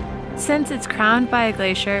 Since it's crowned by a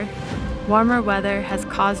glacier, warmer weather has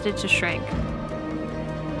caused it to shrink.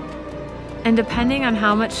 And depending on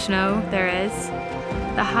how much snow there is,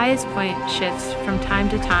 the highest point shifts from time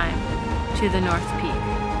to time to the North Peak.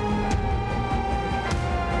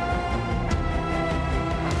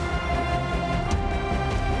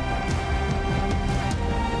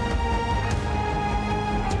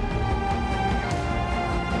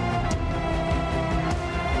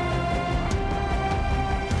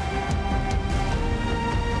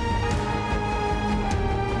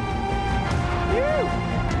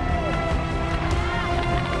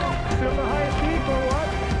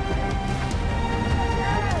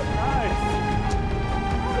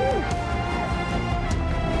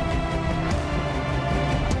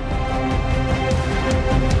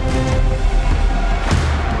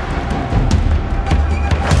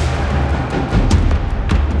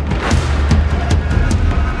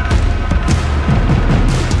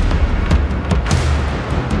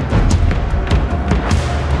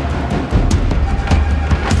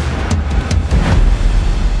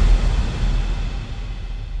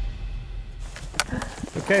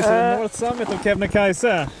 Okay, so the north summit of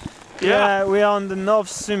Kebnekaise. Yeah, we are on the north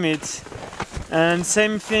summit. And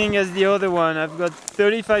same thing as the other one. I've got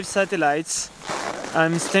 35 satellites.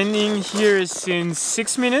 I'm standing here since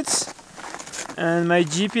 6 minutes. And my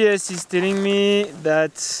GPS is telling me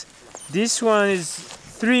that this one is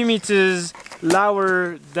 3 meters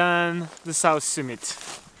lower than the south summit.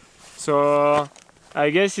 So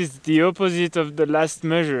I guess it's the opposite of the last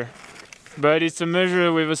measure. But it's a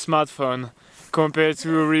measure with a smartphone compared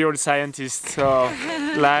to a real scientist. So,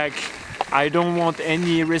 like, I don't want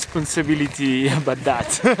any responsibility about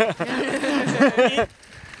that.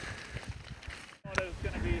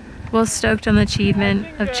 While stoked on the achievement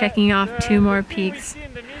of checking off 2 more peaks,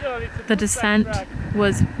 the descent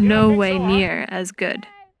was no way near as good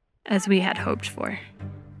as we had hoped for.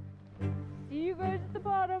 See you guys at the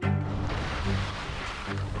bottom.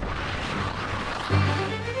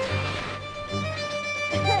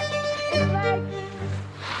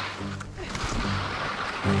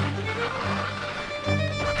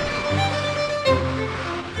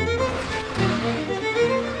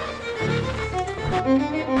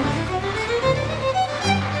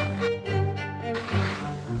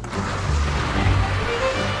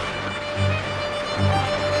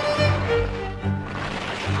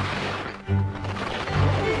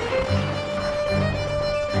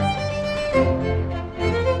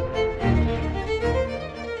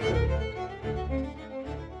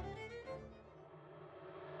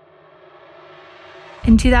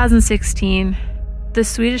 In 2016, the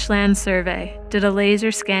Swedish Land Survey did a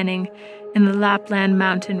laser scanning in the Lapland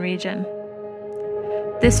mountain region.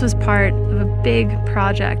 This was part of a big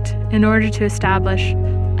project in order to establish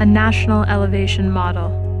a national elevation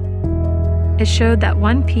model. It showed that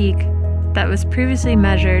one peak that was previously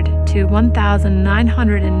measured to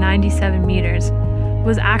 1,997 meters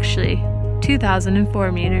was actually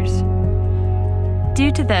 2,004 meters.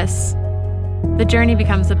 Due to this, the journey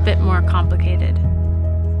becomes a bit more complicated.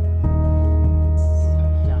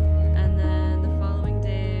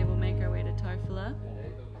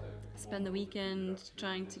 Spend the weekend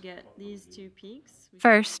trying to get these 2 peaks.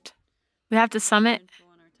 First, we have to summit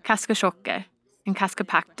Kaskasjokka and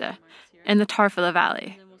Kaskapakta in the Tarfala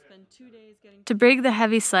Valley. To bring the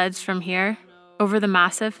heavy sleds from here over the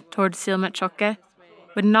massif towards Silmetjokka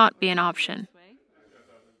would not be an option.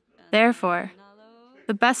 Therefore,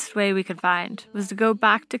 the best way we could find was to go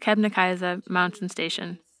back to Kebnekaise mountain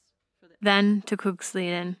station, then to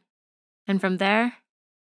Kugsleden, and from there,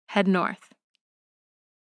 head north.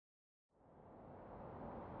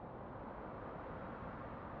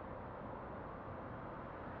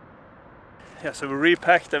 Yeah, so we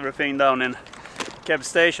repacked everything down in Keb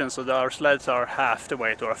station so that our sleds are half the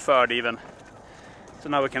weight or a third even. So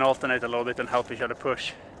now we can alternate a little bit and help each other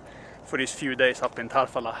push for these few days up in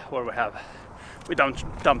Tarfala where we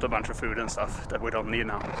dumped a bunch of food and stuff that we don't need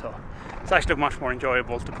now. So it's actually much more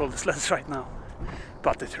enjoyable to pull the sleds right now.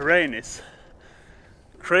 But the terrain is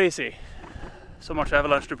crazy. So much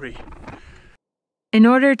avalanche debris. In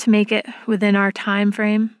order to make it within our time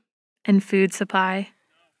frame and food supply,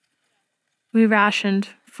 we rationed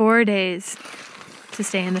 4 days to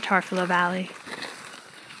stay in the Tarfala Valley.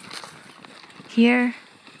 Here,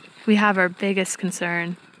 we have our biggest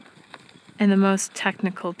concern and the most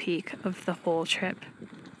technical peak of the whole trip.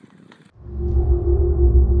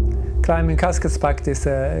 Climbing Kaskasjokka is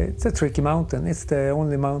it's a tricky mountain. It's the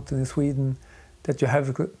only mountain in Sweden that you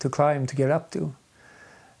have to climb to get up to.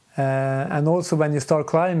 And also when you start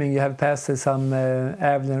climbing, you have passed some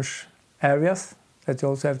avalanche areas that you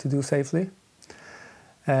also have to do safely.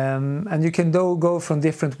 And you can go from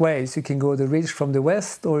different ways. You can go the ridge from the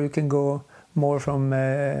west, or you can go more from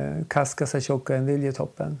Kaskasatjokka and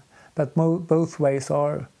Liljetoppen. But both ways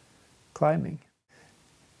are climbing.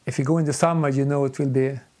 If you go in the summer, you know it will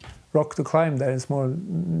be rock to climb there. It's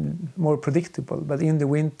more predictable. But in the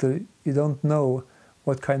winter, you don't know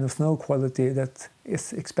what kind of snow quality that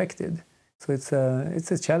is expected. So it's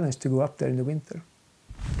a challenge to go up there in the winter.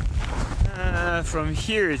 From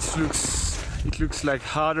here, it looks like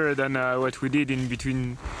harder than what we did in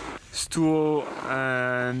between Stor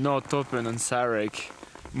and Nordtoppen and Sarek.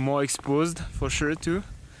 More exposed for sure too,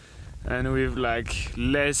 and with like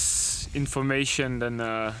less information than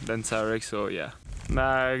Sarek. So yeah,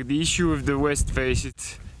 like the issue with the west face,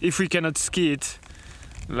 if we cannot ski it,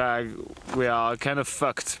 like we are kind of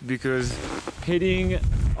fucked, because heading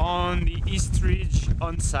on the east ridge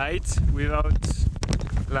on site without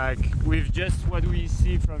with just what we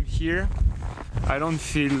see from here, I don't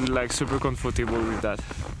feel like super comfortable with that.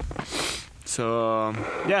 So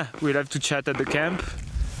yeah, we'll have to chat at the camp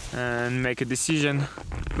and make a decision,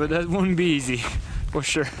 but that won't be easy for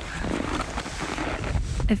sure.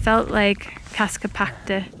 It felt like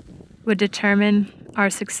Kaskapakte would determine our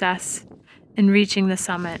success in reaching the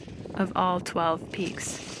summit of all 12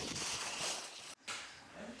 peaks.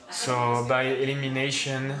 So by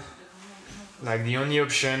elimination, like the only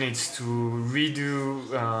option is to redo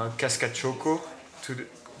Kaskatjokka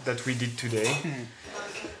that we did today.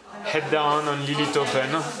 Head down on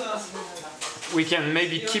Liljetoppen. We can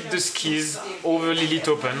maybe keep the skis over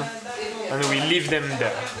Liljetoppen and we leave them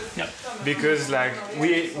there. Yep. Because like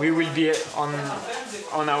we will be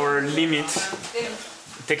on our limit,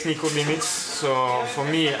 technical limits. So for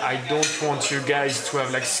me, I don't want you guys to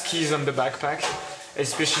have like skis on the backpack,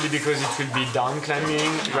 especially because it will be down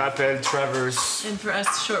climbing, rappel, traverse. And for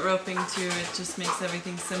us, short roping too, it just makes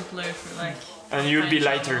everything simpler for like. And you'll be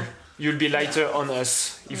lighter. You'll be lighter on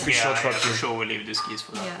us if we short rope you. For sure we'll leave the skis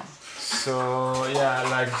for that. Yeah. So yeah,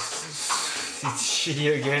 like it's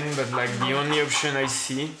shitty again, but like the only option I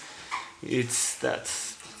see, it's that.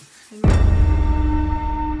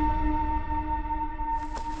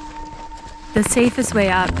 The safest way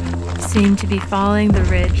up seemed to be following the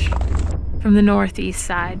ridge from the northeast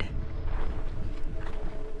side.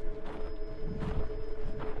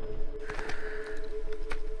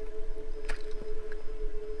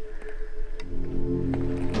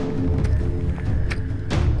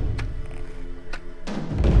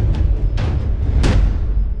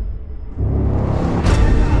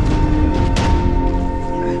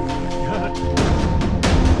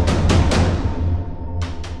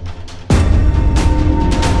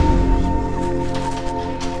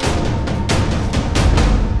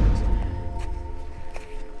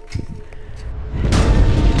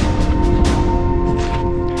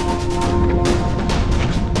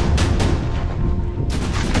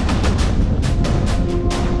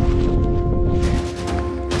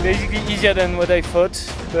 Basically easier than what I thought,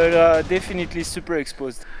 but definitely super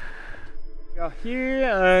exposed. We are here,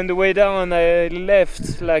 and the way down I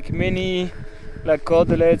left like many like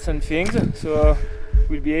cordelettes and things, so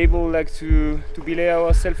we'll be able like to belay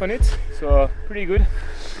ourselves on it, so pretty good.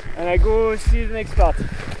 And I go see the next part.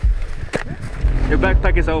 Your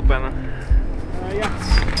backpack is open.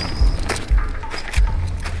 Yeah.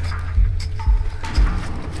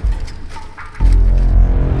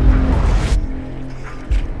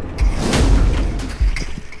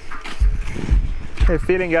 How you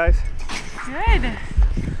feeling, guys? Good.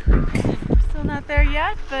 Still not there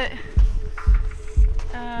yet, but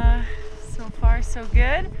so far so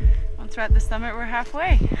good. Once we're at the summit, we're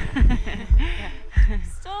halfway.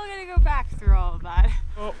 Still gonna go back through all of that.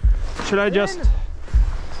 Oh, should I just...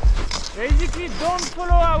 Basically, don't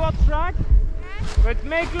follow our track, but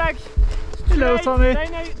make like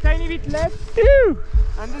tiny bit left. Ew.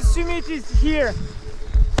 And the summit is here.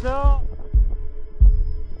 So...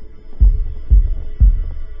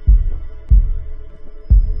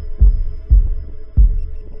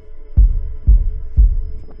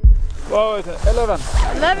 Whoa, it's 11.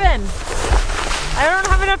 11! I don't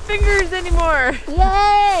have enough fingers anymore!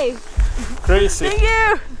 Yay! Crazy. Thank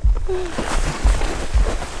you!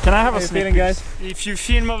 Can I have a sneak peek, guys? If you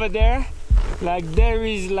film over there, like there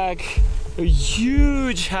is like a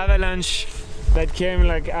huge avalanche that came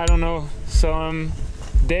like, I don't know, some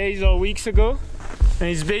days or weeks ago. And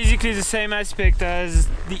it's basically the same aspect as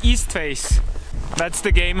the east face. That's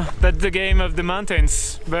the game of the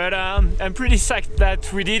mountains. But I'm pretty psyched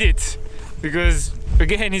that we did it, because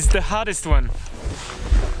again, it's the hardest one.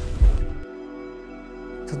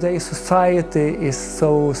 Today's society is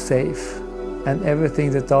so safe, and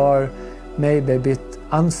everything that are maybe a bit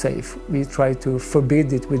unsafe, we try to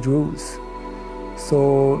forbid it with rules.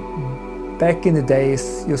 So back in the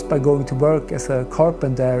days, just by going to work as a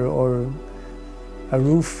carpenter or a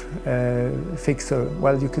roof fixer,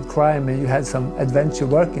 well, you could climb and you had some adventure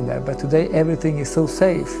working there. But today everything is so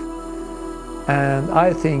safe. And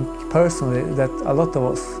I think personally that a lot of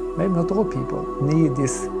us, maybe not all people, need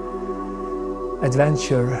this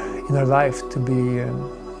adventure in our life to be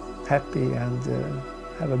happy and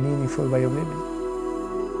have a meaningful way of living.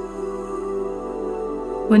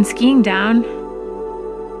 When skiing down,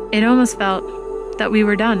 it almost felt that we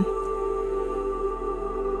were done.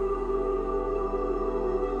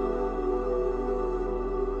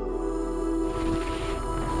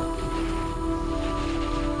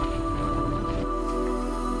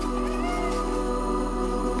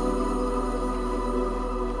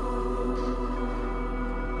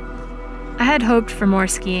 I had hoped for more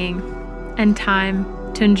skiing and time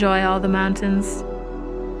to enjoy all the mountains.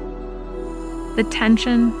 The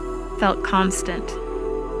tension felt constant,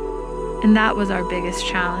 and that was our biggest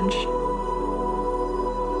challenge.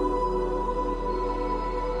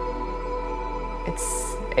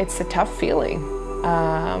 It's a tough feeling,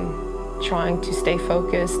 trying to stay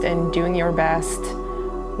focused and doing your best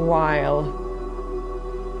while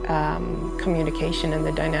communication and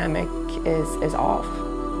the dynamic is off.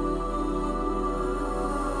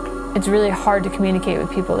 It's really hard to communicate with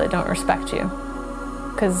people that don't respect you,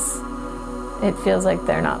 because it feels like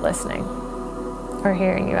they're not listening or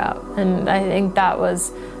hearing you out. And I think that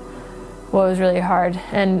was what was really hard.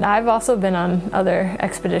 And I've also been on other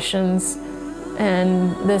expeditions,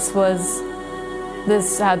 and this was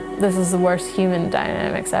the worst human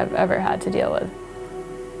dynamics I've ever had to deal with.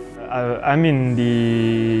 I'm in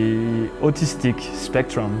the autistic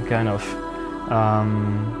spectrum, kind of.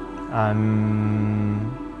 I'm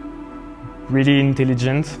really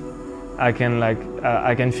intelligent. I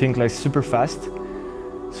can think like super fast.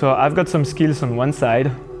 So I've got some skills on one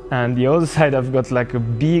side, and the other side I've got like a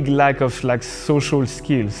big lack of like social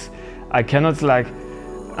skills. I cannot like,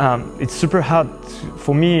 it's super hard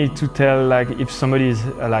for me to tell like if somebody is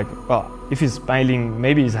like, well, if he's smiling,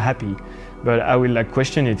 maybe he's happy, but I will like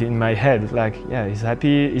question it in my head, like, yeah, he's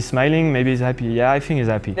happy, he's smiling, maybe he's happy, yeah, I think he's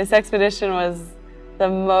happy. This expedition was the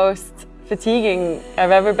most fatiguing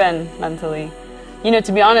I've ever been mentally. You know,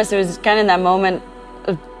 to be honest, it was kind of in that moment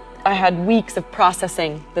I had weeks of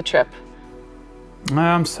processing the trip.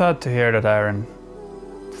 I'm sad to hear that Erin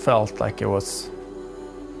felt like it was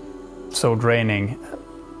so draining.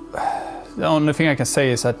 The only thing I can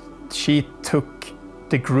say is that she took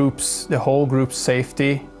the whole group's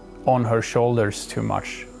safety on her shoulders too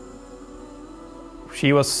much.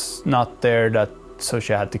 She was not there so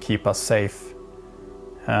she had to keep us safe.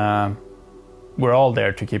 We're all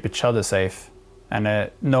there to keep each other safe, and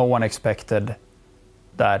no one expected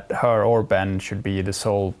that her or Ben should be the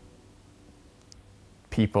sole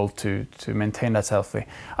people to maintain that safety.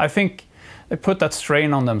 I think they put that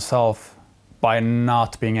strain on themselves by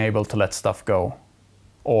not being able to let stuff go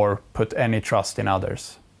or put any trust in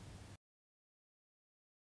others.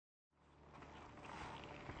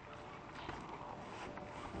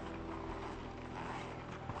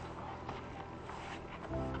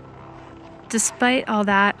 Despite all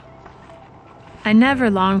that, I never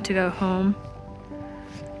longed to go home.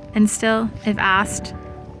 And still, if asked,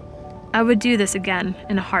 I would do this again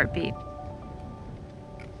in a heartbeat.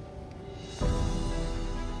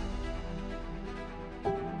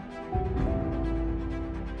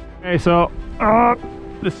 Okay, so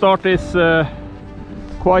the start is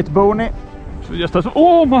quite bony. So just as,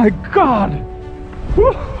 oh my god!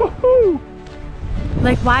 Woo-hoo-hoo!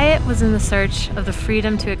 Like Wyatt was in the search of the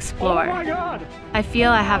freedom to explore. Oh my god! I feel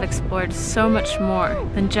I have explored so much more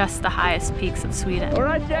than just the highest peaks of Sweden. All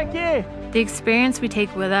right, Jackie! The experience we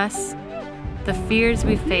take with us, the fears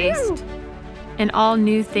we faced, and all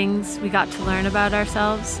new things we got to learn about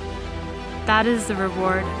ourselves, that is the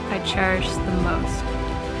reward I cherish the most.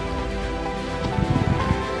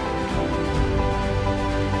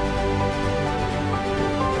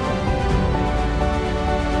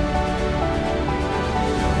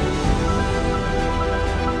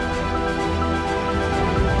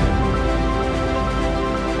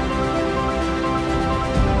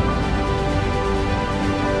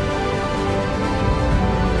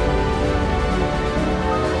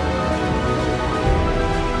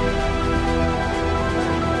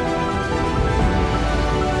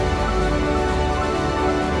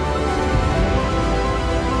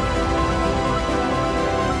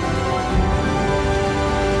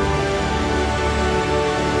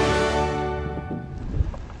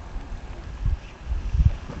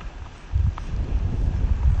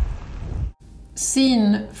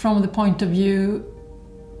 seen from the point of view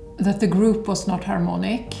that the group was not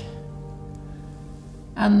harmonic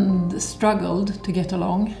and struggled to get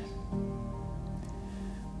along,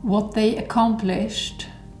 what they accomplished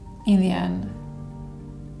in the end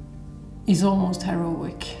is almost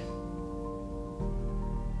heroic.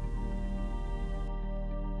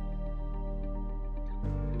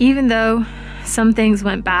 Even though some things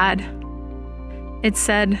went bad, it's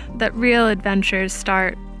said that real adventures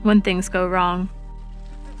start when things go wrong.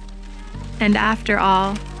 And after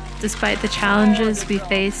all, despite the challenges we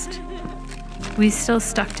faced, we still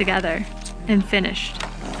stuck together and finished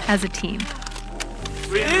as a team.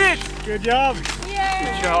 We did it! Good job! Yay!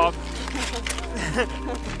 Good job!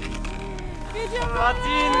 Good job!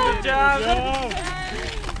 Martin, good job!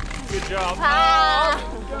 Good job!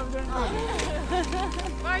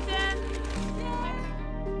 Martin!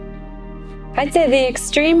 I'd say the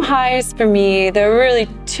extreme highs for me, there are really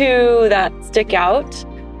two that stick out.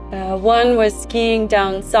 One was skiing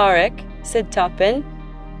down Sarek, Sidtoppen.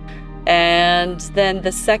 And then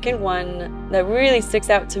the second one that really sticks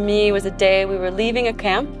out to me was a day we were leaving a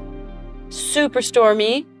camp, super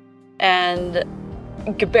stormy, and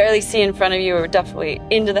you could barely see in front of you. We were definitely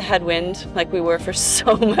into the headwind, like we were for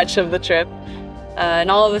so much of the trip.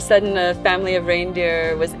 And all of a sudden a family of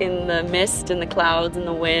reindeer was in the mist and the clouds and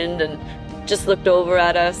the wind and just looked over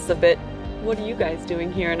at us a bit, what are you guys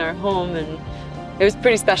doing here in our home? And it was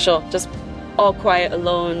pretty special, just all quiet,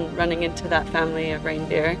 alone, running into that family of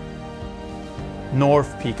reindeer.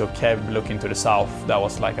 North peak of Kev looking to the south, that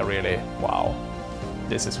was like a really, wow,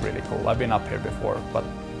 this is really cool. I've been up here before, but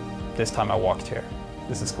this time I walked here.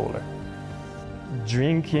 This is cooler.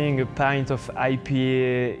 Drinking a pint of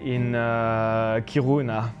IPA in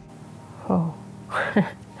Kiruna. Oh.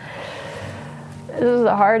 This was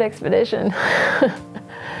a hard expedition.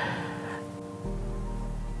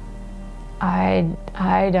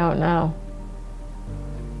 I don't know.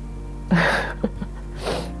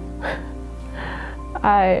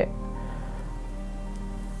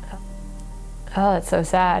 Oh, it's so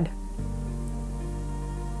sad.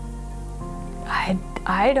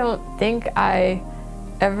 I don't think I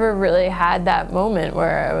ever really had that moment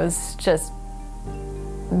where I was just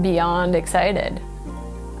beyond excited.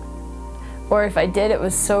 Or if I did, it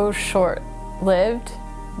was so short-lived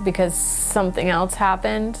because something else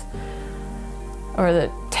happened, or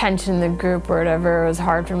the tension in the group or whatever was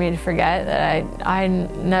hard for me to forget, that I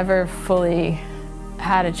never fully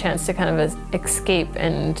had a chance to kind of escape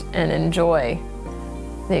and enjoy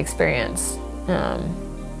the experience,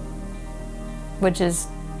 which is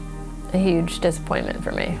a huge disappointment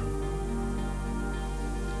for me.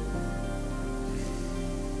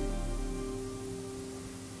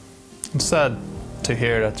 I'm sad to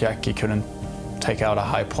hear that Jackie couldn't take out a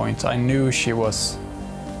high point. I knew she was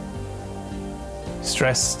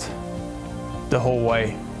stressed the whole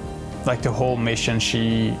way. Like the whole mission,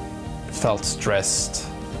 she felt stressed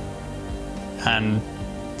and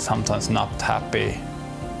sometimes not happy.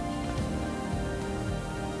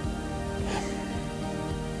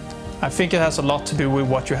 I think it has a lot to do with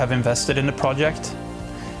what you have invested in the project.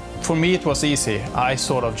 For me, it was easy. I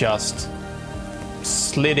sort of just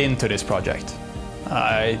slid into this project.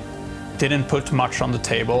 I didn't put much on the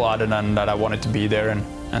table other than that I wanted to be there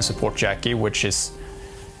and support Jackie, which is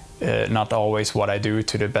not always what I do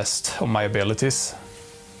to the best of my abilities.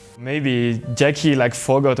 Maybe Jackie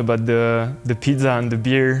forgot about the pizza and the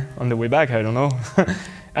beer on the way back, I don't know.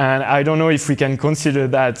 And I don't know if we can consider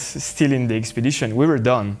that still in the expedition. We were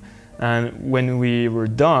done. And when we were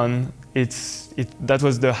done, that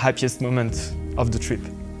was the happiest moment of the trip.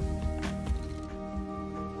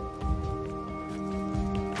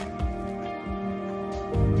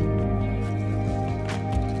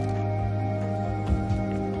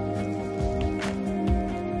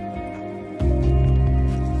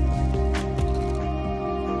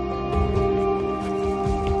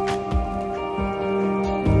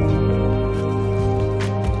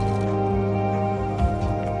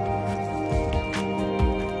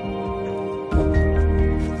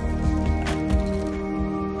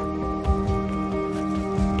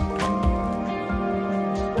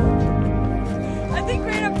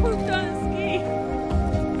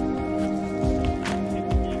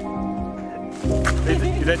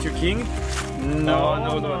 Is that your king? No.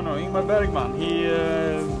 Ingmar Bergman. He's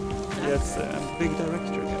a big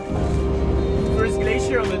director. First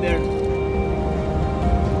glacier over there.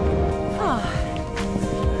 Oh,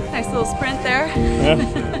 nice little sprint there.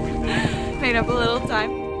 Made up a little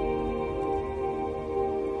time.